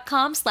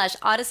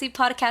shopify.com/Odyssey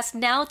Podcast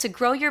now to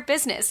grow your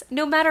business,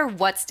 no matter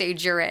what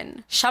stage you're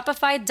in.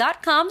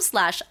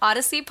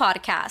 Shopify.com/Odyssey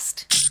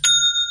Podcast.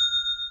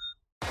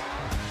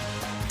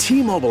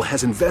 T-Mobile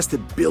has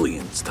invested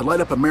billions to light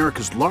up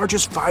America's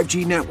largest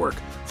 5G network,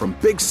 from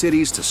big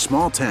cities to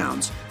small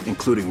towns,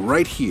 including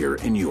right here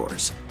in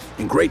yours.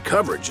 And great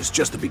coverage is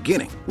just the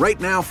beginning. Right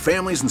now,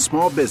 families and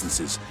small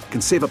businesses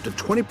can save up to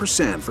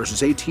 20%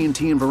 versus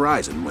AT&T and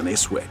Verizon when they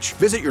switch.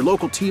 Visit your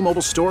local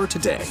T-Mobile store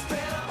today.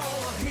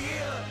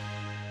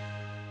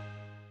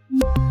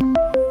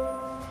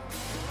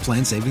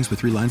 Plan savings with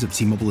 3 lines of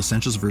T-Mobile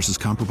Essentials versus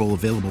comparable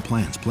available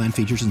plans. Plan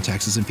features and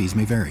taxes and fees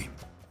may vary.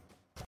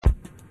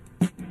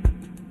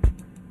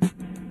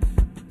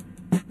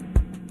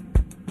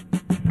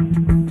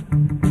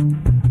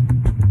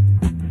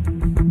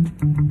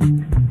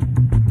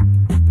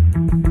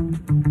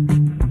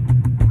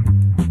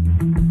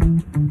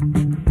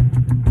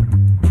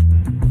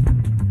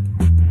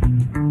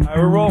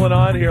 We're rolling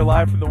on here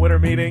live from the winter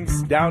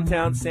meetings,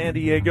 downtown San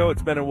Diego.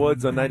 It's Ben and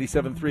Woods on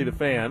 97.3 The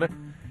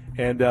Fan.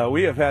 And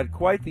we have had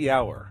quite the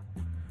hour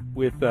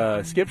with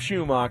Skip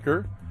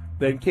Schumacher,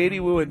 then Katie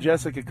Wu and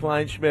Jessica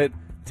Kleinschmidt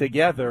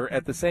together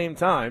at the same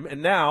time.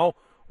 And now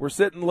we're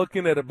sitting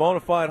looking at a bona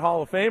fide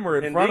Hall of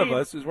Famer in front of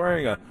us who's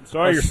wearing a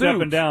Sorry, a you're suit.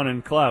 stepping down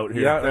in clout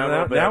here.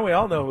 Yeah, now we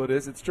all know who it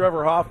is. It's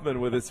Trevor Hoffman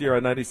with us here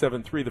on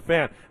 97.3 The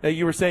Fan. Now,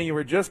 you were saying you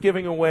were just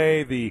giving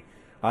away the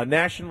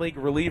National League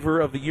Reliever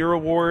of the Year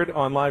award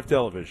on live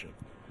television.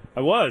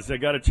 I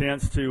got a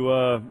chance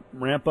to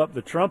ramp up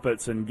the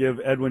trumpets and give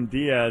Edwin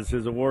Diaz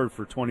his award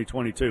for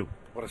 2022.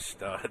 What a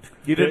stud.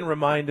 You didn't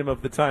remind him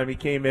of the time he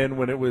came in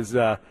when it was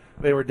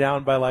they were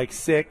down by like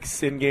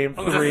 6 in Game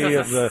 3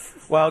 of the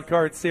wild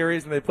card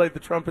series, and they played the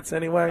trumpets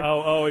anyway. I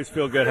always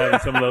feel good having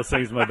some of those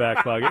things in my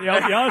back pocket.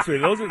 I'll be honest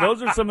with you,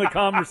 those are some of the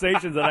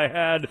conversations that I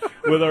had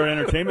with our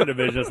entertainment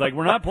division. It's like,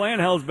 we're not playing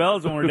Hell's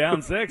Bells when we're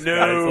down 6.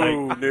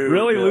 guys.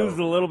 Really loses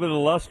a little bit of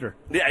luster.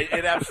 Yeah,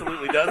 it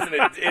absolutely does, and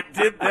it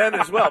did then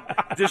as well.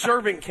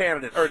 Deserving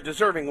candidate, or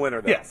deserving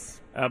winner, though. Yes,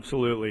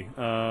 absolutely.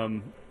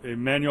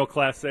 Emmanuel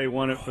Clase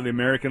won it for the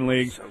American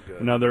League. So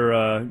good.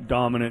 Another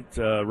dominant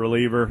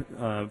reliever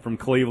from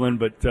Cleveland.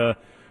 But a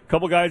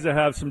couple guys that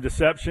have some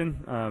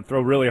deception,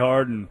 throw really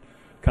hard, and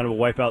kind of a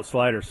wipeout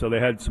slider. So they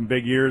had some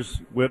big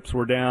years. Whips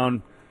were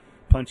down,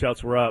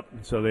 punch-outs were up.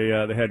 So they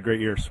had great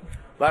years.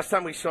 Last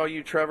time we saw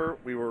you, Trevor,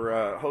 we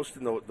were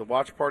hosting the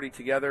watch party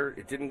together.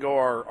 It didn't go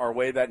our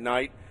way that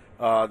night.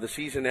 The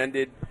season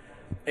ended.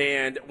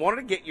 And wanted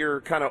to get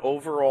your kind of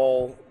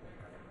overall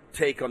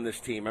take on this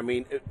team. I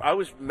mean, I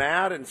was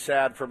mad and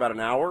sad for about an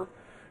hour,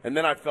 and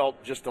then I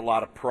felt just a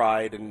lot of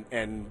pride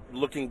and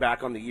looking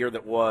back on the year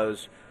that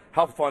was,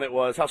 how fun it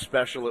was, how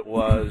special it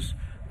was.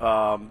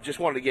 Just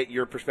wanted to get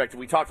your perspective.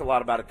 We talked a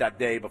lot about it that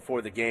day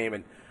before the game,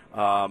 and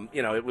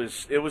it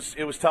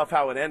was tough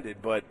how it ended,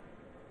 but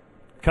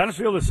kind of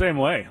feel the same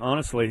way,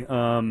 honestly.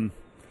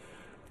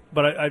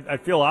 But I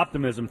feel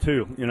optimism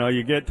too.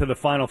 You get to the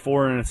Final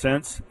Four in a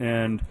sense,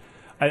 and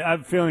I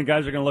have a feeling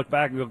guys are going to look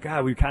back and go,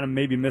 God, we kind of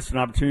maybe missed an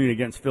opportunity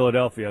against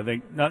Philadelphia. I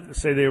think, not to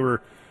say they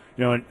were,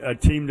 a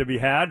team to be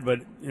had, but,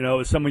 it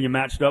was someone you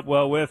matched up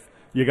well with.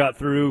 You got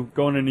through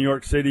going to New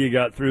York City. You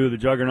got through the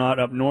juggernaut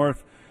up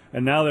north.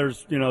 And now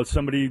there's,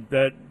 somebody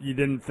that you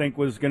didn't think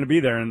was going to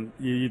be there, and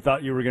you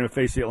thought you were going to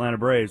face the Atlanta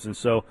Braves. And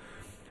so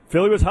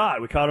Philly was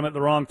hot. We caught them at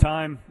the wrong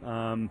time.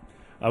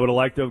 I would have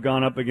liked to have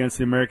gone up against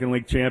the American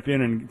League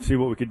champion and see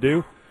what we could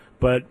do.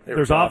 But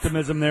there's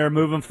optimism there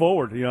moving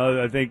forward.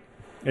 I think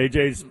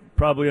AJ's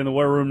probably in the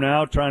war room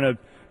now trying to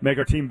make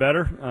our team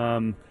better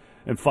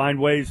and find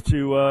ways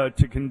to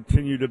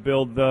continue to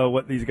build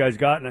what these guys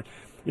got. And,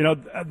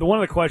 one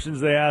of the questions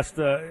they asked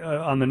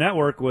on the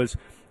network was,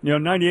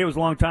 98 was a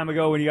long time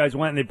ago when you guys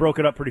went and they broke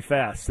it up pretty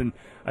fast. And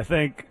I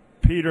think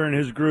Peter and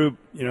his group,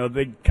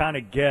 they kind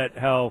of get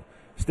how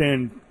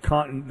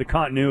the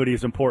continuity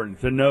is important,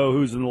 to know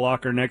who's in the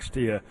locker next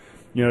to you,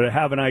 to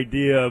have an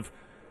idea of,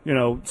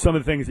 some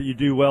of the things that you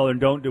do well and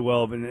don't do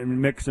well,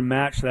 and mix and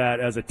match that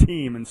as a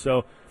team. And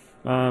so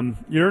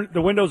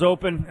the window's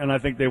open, and I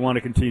think they want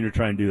to continue to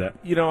try and do that.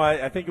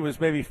 I think it was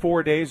maybe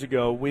 4 days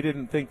ago, we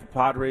didn't think the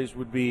Padres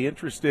would be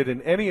interested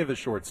in any of the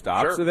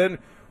shortstops. Sure. So then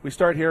we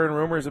start hearing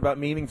rumors about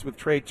meetings with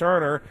Trey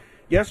Turner.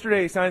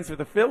 Yesterday, he signs for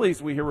the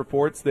Phillies. We hear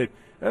reports that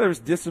there was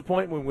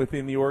disappointment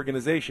within the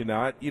organization.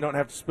 Now, you don't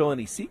have to spill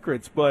any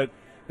secrets, but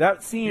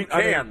that seemed.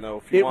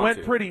 Though, if you want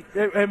went pretty.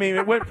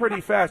 It went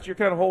pretty fast. Your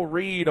kind of whole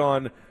read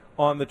on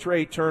the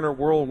Trey Turner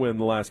whirlwind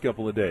the last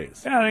couple of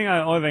days. Yeah, I think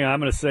the only thing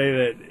I'm going to say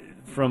that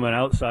from an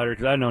outsider,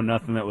 because I know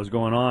nothing that was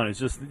going on, is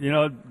just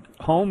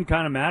home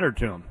kind of mattered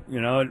to him.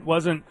 It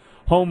wasn't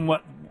home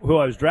who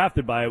I was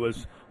drafted by. It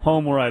was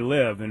home where I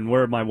live and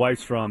where my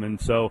wife's from, and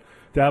so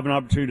to have an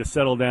opportunity to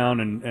settle down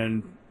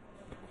and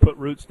put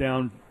roots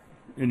down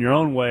in your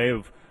own way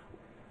of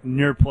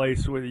near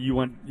place where you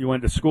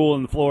went to school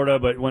in Florida,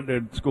 but went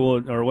to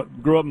school or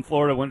grew up in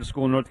Florida, went to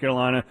school in North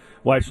Carolina,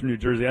 wife's from New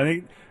Jersey. I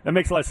think that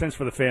makes a lot of sense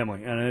for the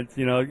family, and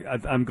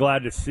I'm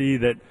glad to see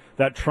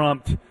that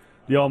trumped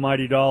the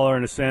almighty dollar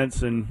in a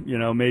sense, and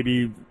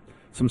maybe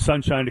some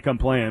sunshine to come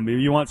playing.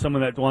 Maybe you want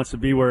someone that wants to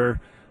be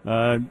where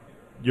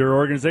your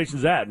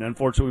organization's at, and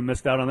unfortunately we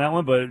missed out on that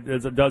one. But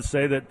it does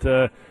say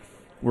that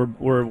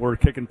we're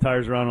kicking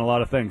tires around a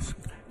lot of things.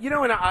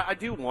 And I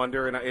do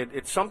wonder, and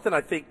it's something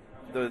I think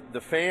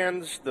the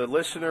fans, the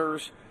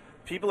listeners,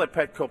 people at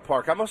Petco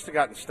Park, I must have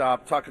gotten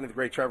stopped talking to the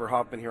great Trevor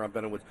Hoffman here on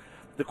Ben and Woods.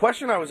 The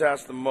question I was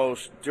asked the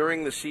most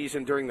during the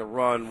season, during the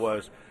run,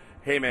 was,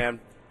 hey, man,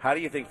 how do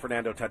you think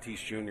Fernando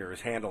Tatis Jr.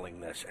 is handling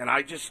this? And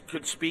I just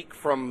could speak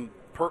from,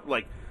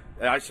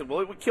 I said, well,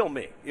 it would kill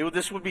me.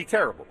 This would be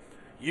terrible.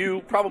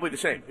 You, probably the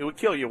same. It would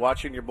kill you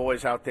watching your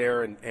boys out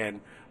there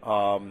and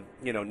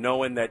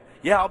knowing that,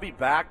 yeah, I'll be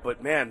back,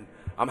 but, man,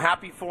 I'm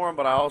happy for him,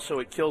 but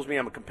it kills me.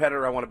 I'm a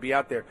competitor. I want to be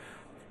out there.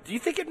 Do you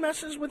think it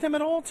messes with him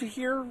at all to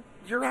hear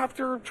you're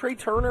after Trey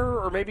Turner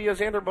or maybe a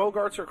Xander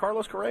Bogaerts or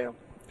Carlos Correa?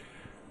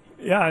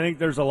 Yeah, I think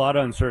there's a lot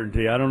of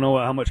uncertainty. I don't know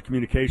how much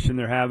communication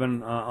they're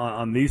having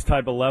on these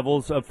type of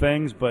levels of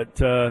things,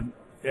 but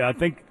I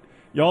think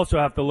you also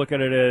have to look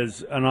at it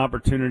as an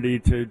opportunity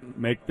to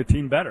make the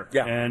team better.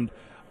 Yeah. And,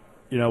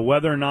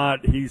 whether or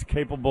not he's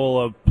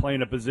capable of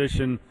playing a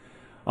position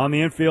on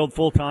the infield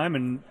full-time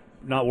and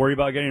not worry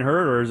about getting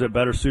hurt, or is it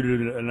better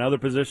suited in another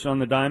position on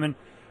the diamond?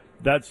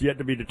 That's yet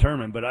to be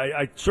determined. But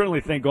I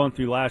certainly think going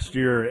through last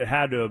year, it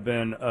had to have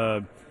been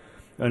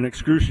an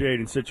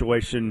excruciating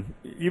situation.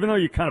 Even though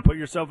you kind of put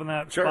yourself in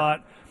that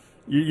spot,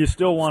 you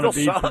still want to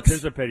be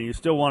participating. You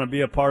still want to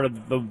be a part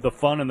of the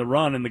fun and the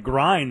run and the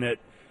grind that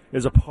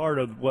is a part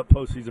of what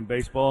postseason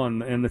baseball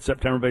and the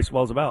September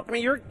baseball is about. I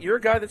mean, you're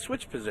a guy that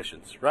switched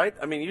positions, right?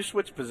 I mean, you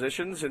switched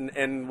positions,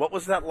 and what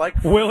was that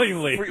like?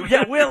 Willingly.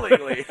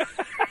 Willingly.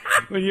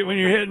 when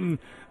you're hitting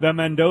the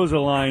Mendoza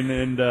line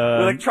and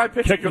try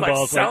pitching, kicking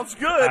balls, sounds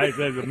good. I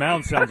said the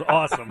mound sounds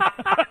awesome.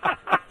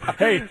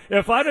 Hey,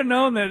 if I'd have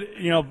known that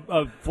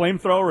a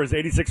flamethrower is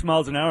 86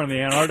 miles an hour in the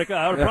Antarctica,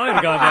 I would probably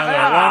have gone down there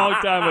a long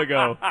time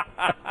ago.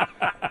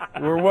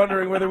 We're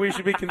wondering whether we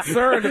should be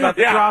concerned about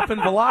the drop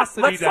in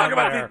velocity Let's down talk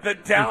about there. the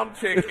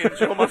downtick in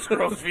Joe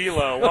Musgrove's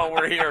velo while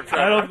we're here.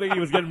 I don't think he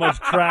was getting much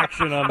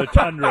traction on the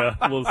Tundra,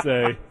 we'll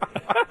say.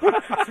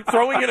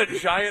 Throwing in a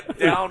giant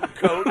down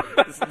coat.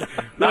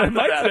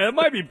 It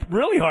might be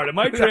really hard. It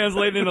might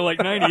translate into like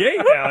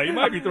 98 now. He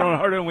might be throwing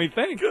harder than we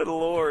think. Good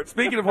Lord.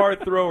 Speaking of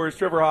hard throwers,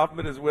 Trevor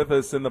Hoffman is with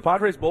us, and the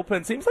Padres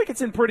bullpen seems like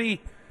it's in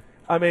pretty.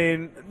 I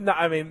mean,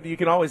 you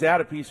can always add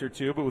a piece or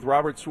two, but with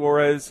Robert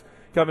Suarez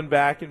coming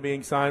back and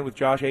being signed, with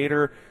Josh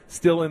Hader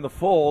still in the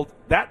fold,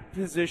 that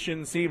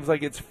position seems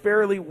like it's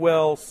fairly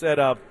well set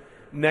up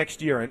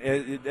next year.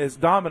 And as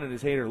dominant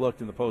as Hader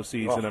looked in the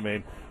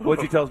postseason,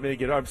 once he tells me to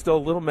get, I'm still a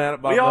little mad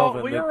about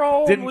Melvin.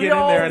 Didn't get in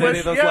there in any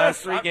of those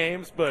last three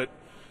games, but.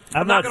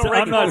 I'm not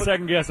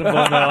second guessing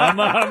Blundell. I'm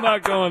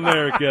not going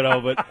there,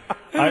 kiddo. But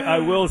I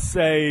will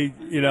say,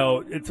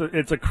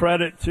 it's a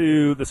credit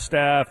to the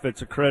staff.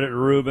 It's a credit to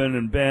Ruben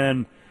and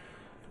Ben.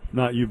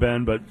 Not you,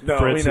 Ben, but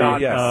Fritzy.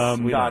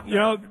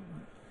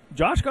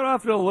 Josh got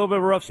off to a little bit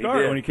of a rough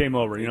start when he came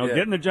over.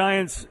 Getting the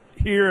Giants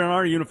here in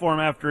our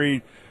uniform after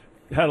he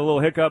had a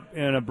little hiccup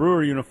in a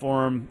Brewer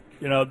uniform,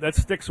 that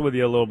sticks with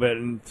you a little bit.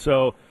 And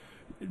so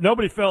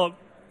nobody felt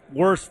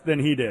worse than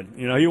he did.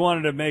 He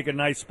wanted to make a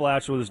nice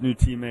splash with his new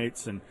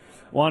teammates and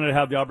wanted to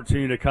have the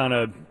opportunity to kind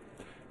of,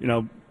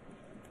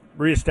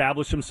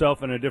 reestablish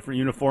himself in a different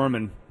uniform.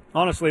 And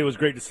honestly, it was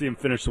great to see him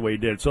finish the way he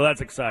did. So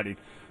that's exciting.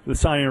 The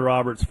signing of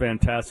Robert's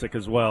fantastic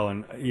as well.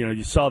 And,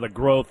 you saw the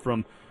growth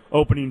from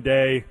opening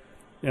day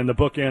and the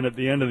bookend at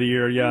the end of the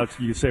year. Yeah,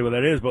 you can say what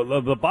that is,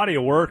 but the body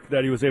of work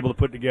that he was able to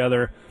put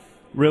together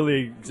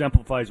really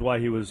exemplifies why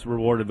he was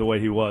rewarded the way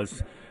he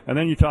was. And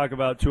then you talk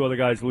about two other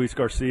guys, Luis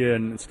Garcia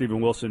and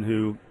Steven Wilson,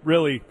 who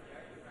really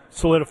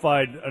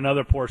solidified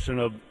another portion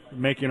of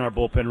making our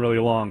bullpen really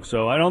long.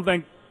 So I don't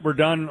think we're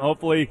done,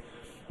 hopefully,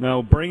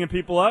 bringing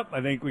people up. I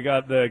think we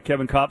got the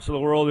Kevin Kopps of the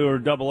world who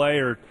are AA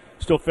or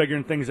still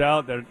figuring things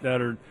out that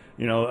are,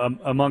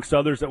 amongst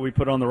others that we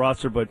put on the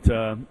roster. But,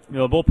 the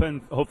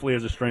bullpen hopefully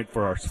is a strength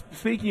for ours.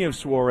 Speaking of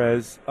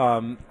Suarez,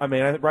 I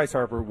think Bryce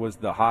Harper was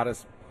the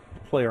hottest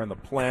player on the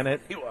planet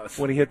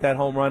when he hit that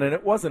home run, and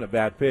it wasn't a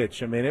bad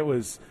pitch. It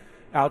was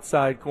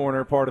outside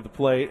corner part of the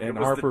plate, and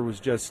Harper was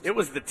just. It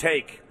was the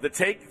take. The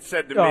take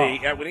said to me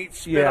when he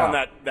spit on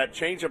that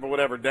changeup or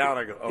whatever down.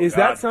 I go, is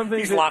God, that something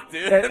he's that, locked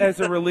in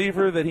as a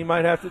reliever that he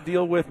might have to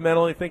deal with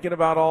mentally, thinking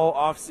about all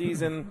off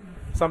season?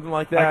 Something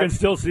like that. I can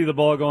still see the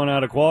ball going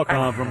out of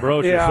Qualcomm from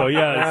Brocha. So,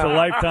 it's a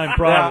lifetime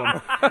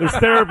problem. There's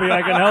therapy.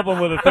 I can help him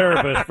with a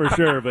therapist for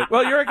sure. But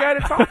well, you're a guy to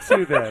talk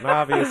to then,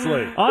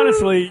 obviously.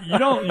 Honestly, you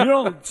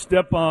don't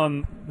step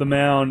on the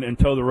mound and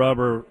toe the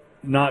rubber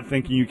not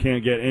thinking you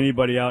can't get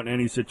anybody out in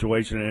any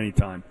situation at any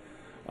time.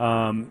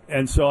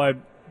 And so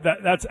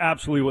that's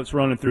absolutely what's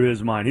running through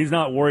his mind. He's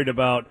not worried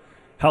about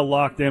how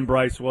locked in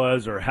Bryce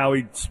was or how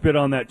he spit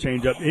on that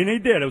changeup. And he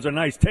did. It was a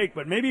nice take,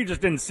 but maybe he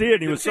just didn't see it.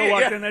 And he was so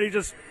locked in that he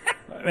just,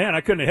 I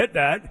couldn't have hit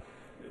that.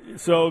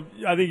 So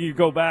I think you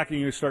go back and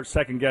you start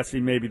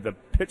second-guessing maybe the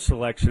pitch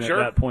selection at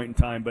that point in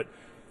time. But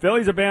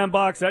Philly's a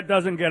bandbox. That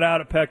doesn't get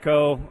out at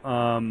Petco.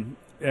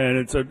 And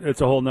it's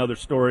a whole nother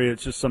story.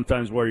 It's just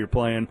sometimes where you're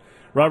playing.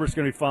 Robert's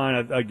going to be fine.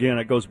 Again,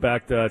 it goes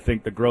back to, I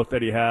think, the growth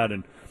that he had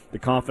and the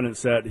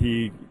confidence that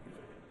he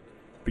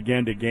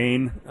began to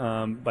gain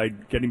by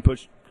getting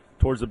pushed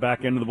towards the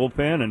back end of the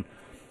bullpen, and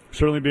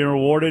certainly being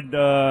rewarded.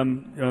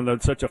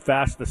 That's such a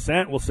fast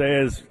descent, we'll say,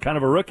 as kind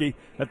of a rookie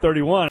at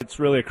 31. It's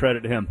really a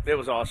credit to him. It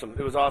was awesome.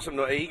 It was awesome.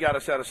 He got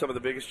us out of some of the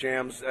biggest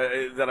jams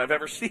that I've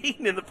ever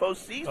seen in the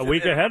postseason. A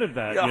week ahead of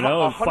that,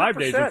 5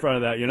 days in front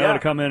of that, to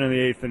come in the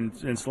eighth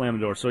and slam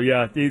the door. So,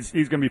 he's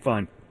going to be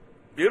fine.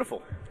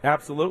 Beautiful.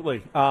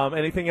 Absolutely.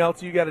 Anything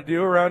else you got to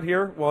do around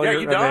here? While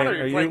you done?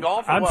 Are you playing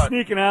golf or I'm what?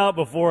 sneaking out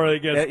before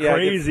it gets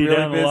crazy really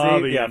down busy. the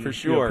lobby. Yeah, and, for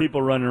sure.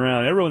 People running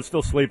around. Everyone's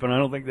still sleeping. I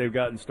don't think they've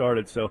gotten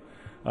started. So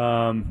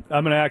I'm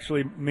going to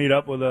actually meet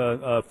up with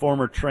a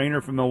former trainer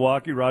from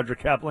Milwaukee, Roger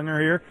Kaplinger,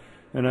 here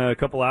in a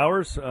couple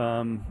hours.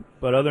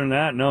 But other than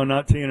that, no,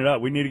 not teeing it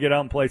up. We need to get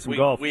out and play some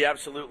golf. We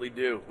absolutely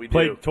do. We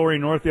played Torrey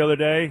North the other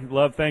day.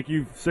 Thank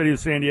you, City of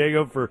San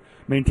Diego, for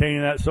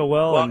maintaining that so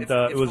well, and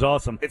it was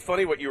awesome. It's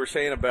funny what you were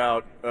saying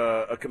about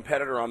a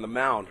competitor on the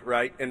mound,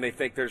 right? And they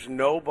think there's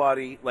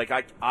nobody, like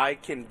I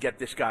can get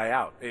this guy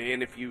out.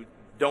 And if you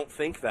don't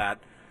think that,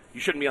 you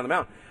shouldn't be on the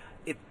mound.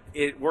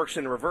 It works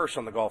in reverse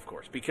on the golf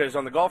course, because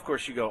on the golf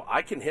course you go,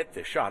 I can hit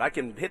this shot. I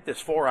can hit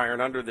this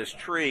 4-iron under this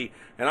tree,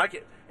 and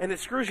it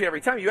screws you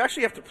every time. You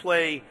actually have to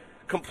play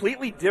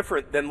completely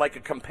different than like a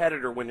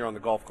competitor when you're on the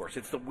golf course.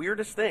 It's the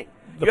weirdest thing.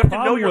 You have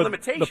to know your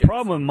limitations. The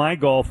problem with my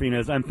golfing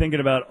is I'm thinking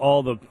about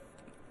all the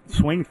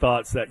swing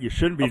thoughts that you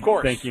shouldn't be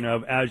thinking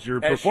of as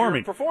you're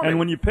performing. And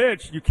when you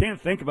pitch, you can't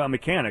think about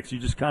mechanics. You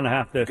just kind of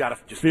have to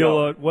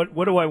feel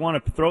what do I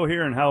want to throw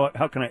here and how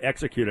can I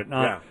execute it,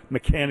 not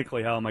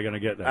mechanically how am I going to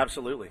get there.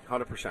 Absolutely,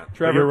 100%.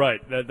 Trevor, you're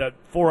right. That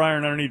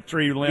 4-iron underneath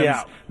tree limbs,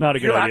 not a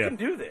good idea. I can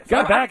do this.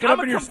 Got to back it up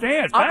in your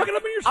stance. Back it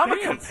up in your stance. I'm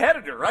a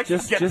competitor. I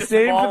just can get this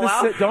aim ball for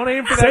the out. Don't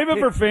aim for that. Save it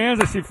for fans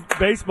that see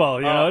baseball.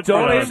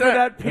 Don't aim for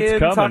that pin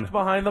tucked tucked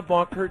behind the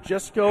bunker.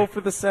 Just go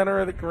for the center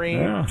of the green.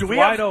 Yeah. It's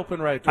wide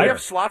open right there. Do we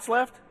have slots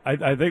left?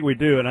 I think we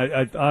do, and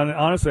I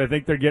honestly I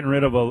think they're getting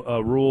rid of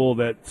a rule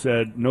that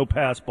said no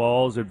pass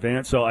balls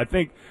advance. So I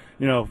think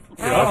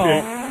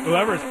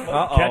whoever's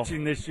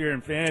catching this year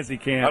in fantasy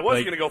camp, I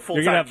was going to go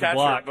full-time catcher,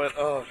 block. but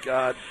oh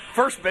god,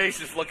 first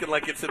base is looking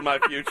like it's in my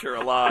future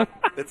a lot.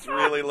 It's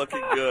really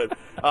looking good.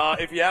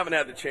 If you haven't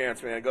had the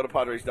chance, man, go to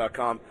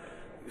Padres.com.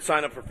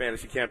 Sign up for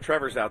fantasy camp.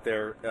 Trevor's out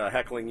there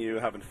heckling you,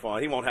 having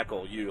fun. He won't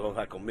heckle you; he'll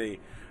heckle me.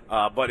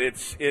 But it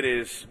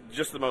is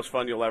just the most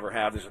fun you'll ever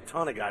have. There's a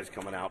ton of guys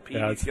coming out.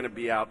 Petey's going to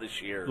be out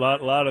this year. A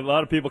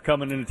lot of people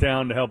coming into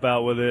town to help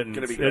out with it. And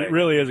it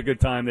really is a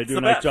good time. They do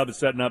a nice job of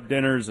setting up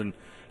dinners and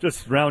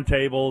just round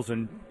tables.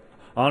 And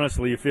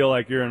honestly, you feel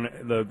like you're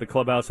in the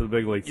clubhouse of the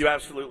big leagues. You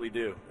absolutely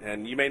do.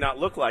 And you may not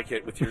look like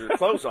it with your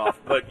clothes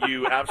off, but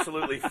you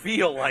absolutely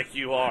feel like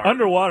you are.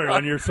 Underwater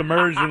when you're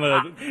submerged in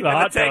the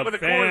hot tub.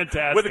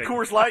 Fantastic. With a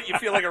Coors Light, you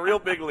feel like a real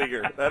big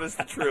leaguer. That is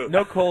the truth.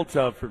 No cold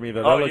tub for me,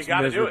 though. Oh, you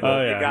got to do it.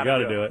 Oh, yeah, you got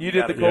to do it. You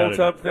did the cold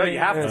tub thing? No, you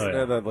have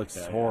to. That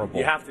looks horrible.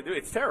 You have to do it.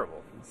 It's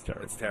terrible.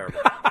 It's terrible.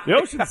 The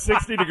ocean's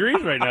 60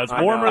 degrees right now. It's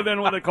warmer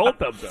than when the cold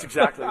tub's That's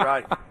exactly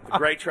right. The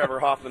great Trevor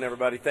Hoffman,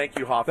 everybody. Thank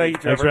you, Hoffman. Thank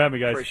you, Trevor. Thanks for having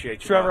me, guys.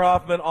 Appreciate you. Trevor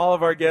Hoffman, all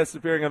of our guests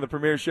appearing on the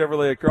Premier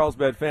Chevrolet of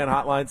Carlsbad fan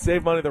hotline.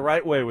 Save money the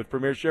right way with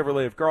Premier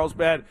Chevrolet of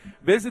Carlsbad.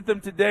 Visit them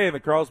today in the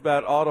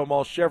Carlsbad Auto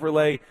Mall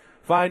Chevrolet.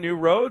 Find new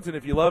roads, and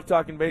if you love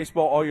talking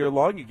baseball all year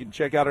long, you can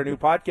check out our new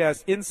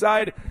podcast,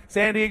 Inside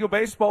San Diego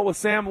Baseball with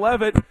Sam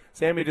Levitt.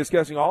 Sammy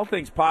discussing all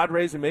things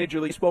Padres and Major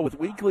League Baseball with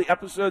weekly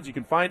episodes. You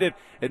can find it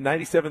at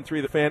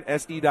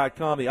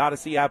 97.3thefan.sd.com, the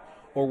Odyssey app,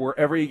 or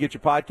wherever you get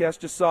your podcast.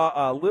 Just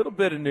saw a little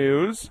bit of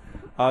news.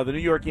 The New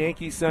York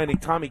Yankees signing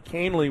Tommy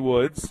Canley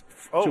Woods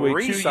to a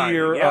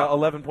 2-year,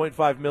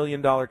 $11.5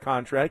 million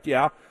contract.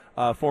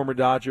 Former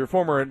Dodger,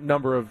 former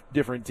number of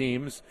different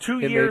teams 2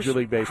 in years, Major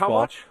League Baseball. How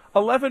much?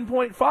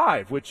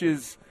 11.5, which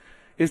is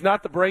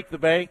not the break the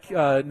bank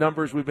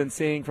numbers we've been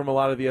seeing from a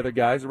lot of the other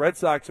guys. The Red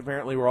Sox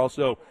apparently were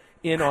also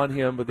in on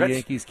him, but the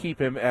Yankees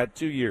keep him at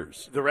 2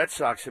 years. The Red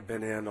Sox have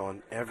been in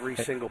on every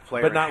single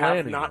player, but not have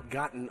landing not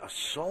gotten a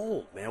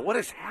soul, man. What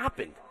has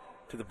happened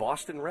to the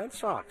Boston Red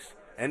Sox?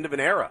 End of an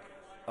era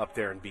up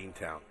there in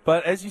Beantown.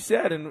 But as you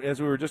said, and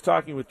as we were just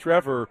talking with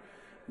Trevor,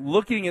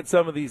 looking at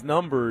some of these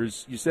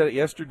numbers, you said it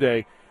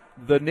yesterday,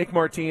 the Nick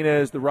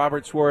Martinez, the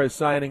Robert Suarez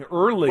signing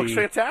early. Looks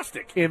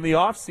fantastic. In the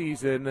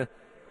offseason,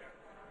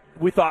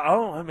 we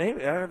thought,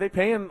 maybe are they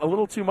paying a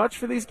little too much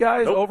for these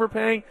guys,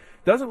 overpaying?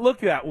 Doesn't look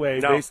that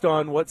way based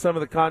on what some of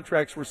the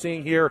contracts we're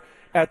seeing here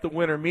at the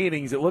winter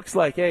meetings. It looks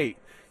like, hey,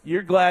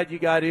 you're glad you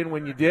got in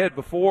when you did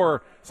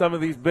before some of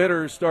these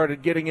bidders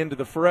started getting into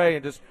the fray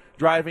and just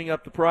driving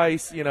up the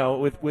price,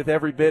 with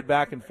every bid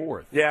back and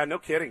forth. Yeah, no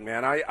kidding,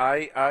 man.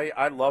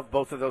 I love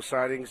both of those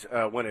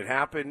signings when it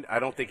happened. I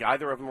don't think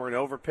either of them were an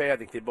overpay. I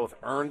think they both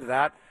earned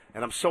that.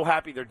 And I'm so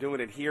happy they're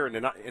doing it here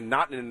and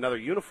not in another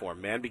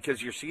uniform, man,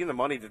 because you're seeing the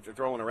money that they're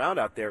throwing around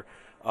out there.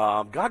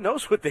 God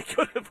knows what they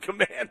could have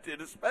commanded,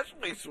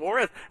 especially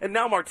Suarez. And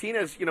now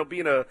Martinez,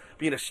 being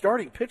a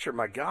starting pitcher,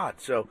 my God.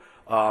 So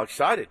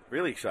excited,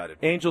 really excited.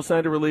 Angels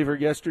signed a reliever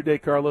yesterday,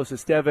 Carlos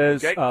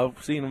Estevez.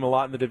 Okay. Seen him a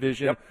lot in the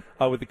division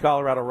with the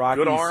Colorado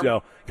Rockies. Good arm. So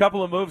a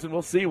couple of moves, and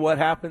we'll see what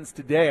happens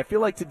today. I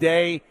feel like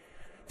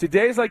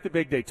today's like the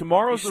big day.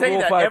 Tomorrow's you the say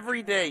Rule that 5.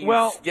 every day.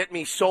 You get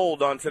me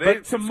sold on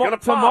today.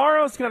 But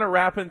tomorrow's kind of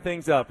wrapping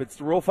things up. It's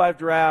the Rule 5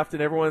 draft,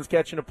 and everyone's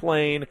catching a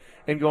plane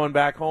and going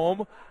back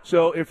home.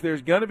 So if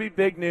there's going to be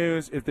big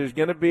news, if there's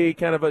going to be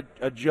kind of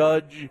a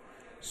judge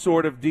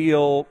sort of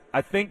deal,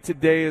 I think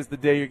today is the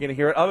day you're going to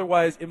hear it.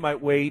 Otherwise, it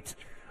might wait.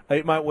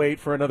 It might wait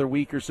for another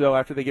week or so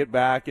after they get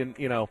back and,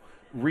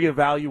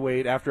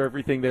 reevaluate after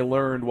everything they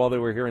learned while they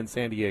were here in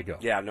San Diego.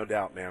 Yeah, no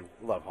doubt, man.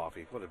 Love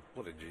Hoffy. What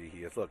a G he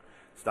is. Look,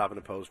 stopping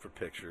to pose for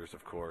pictures,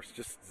 of course.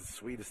 Just the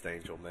sweetest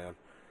angel, man.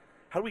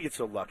 How do we get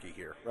so lucky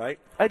here, right?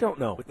 I don't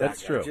know.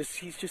 That's true.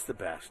 He's just the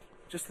best.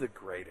 Just the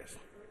greatest.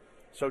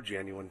 So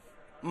genuine.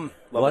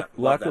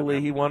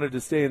 Luckily, he wanted to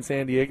stay in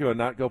San Diego and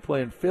not go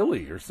play in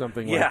Philly or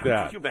something like that.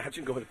 Yeah, can you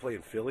imagine going to play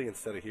in Philly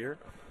instead of here?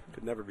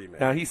 Could never be made.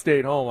 Now, he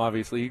stayed home,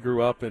 obviously. He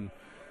grew up in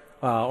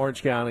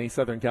Orange County,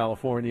 Southern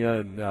California,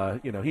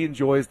 and, he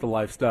enjoys the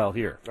lifestyle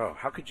here. Oh,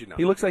 how could you not?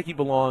 He looks like he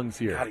belongs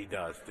here. God, he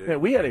does, dude. Yeah,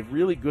 we had a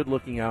really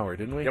good-looking hour,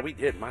 didn't we? Yeah, we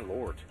did. My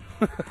Lord.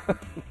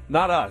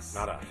 Not us.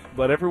 Not us.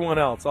 But everyone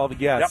else, all the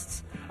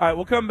guests. Yep. All right,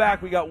 we'll come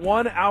back. We got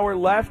 1 hour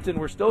left, and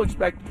we're still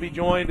expected to be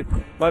joined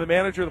by the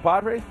manager of the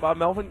Padres, Bob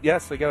Melvin.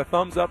 Yes, I got a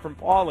thumbs up from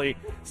Paulie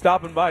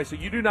stopping by. So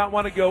you do not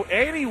want to go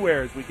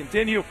anywhere as we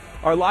continue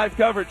our live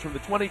coverage from the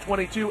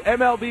 2022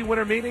 MLB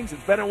Winter Meetings.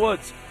 It's Ben and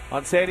Woods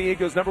on San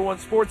Diego's #1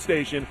 sports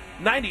station,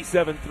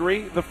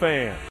 97.3 The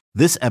Fan.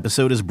 This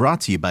episode is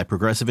brought to you by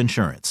Progressive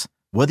Insurance.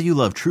 Whether you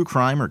love true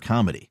crime or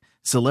comedy,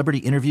 celebrity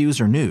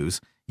interviews or news,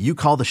 you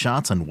call the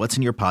shots on what's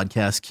in your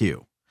podcast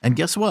queue. And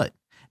guess what?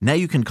 Now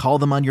you can call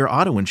them on your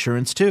auto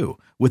insurance too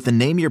with the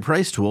Name Your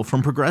Price tool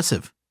from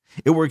Progressive.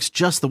 It works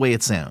just the way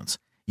it sounds.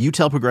 You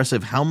tell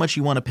Progressive how much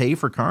you want to pay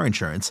for car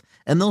insurance,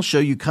 and they'll show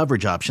you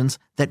coverage options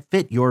that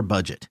fit your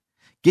budget.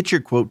 Get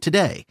your quote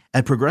today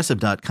at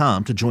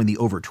Progressive.com to join the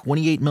over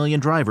 28 million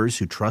drivers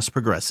who trust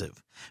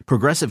Progressive.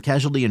 Progressive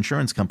Casualty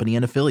Insurance Company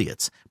and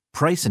Affiliates.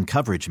 Price and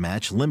coverage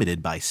match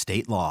limited by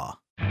state law.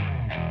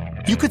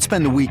 You could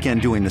spend the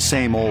weekend doing the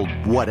same old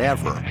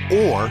whatever,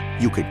 or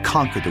you could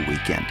conquer the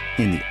weekend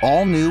in the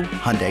all-new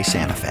Hyundai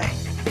Santa Fe.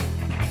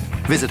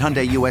 Visit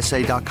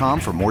HyundaiUSA.com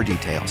for more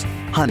details.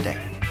 Hyundai,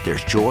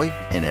 there's joy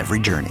in every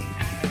journey.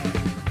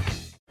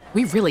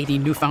 We really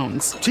need new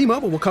phones.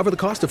 T-Mobile will cover the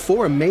cost of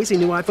 4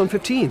 amazing new iPhone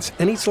 15s,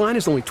 and each line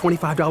is only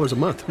 $25 a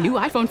month. New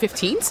iPhone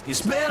 15s?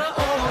 It's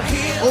better over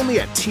here. Only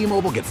at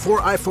T-Mobile, get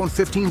 4 iPhone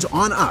 15s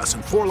on us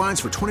and 4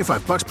 lines for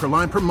 $25 per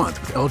line per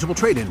month with eligible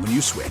trade-in when you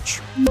switch.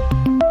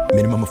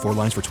 Minimum of 4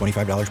 lines for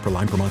 $25 per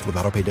line per month with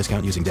autopay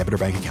discount using debit or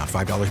bank account.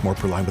 $5 more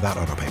per line without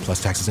autopay,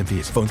 plus taxes and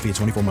fees. Phone fee at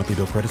 24 monthly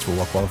bill credits for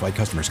well-qualified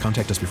customers.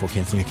 Contact us before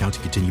canceling account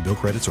to continue bill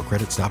credits or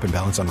credit stop and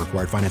balance on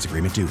required finance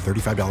agreement due.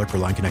 $35 per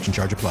line connection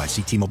charge applies.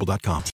 See T-Mobile.com.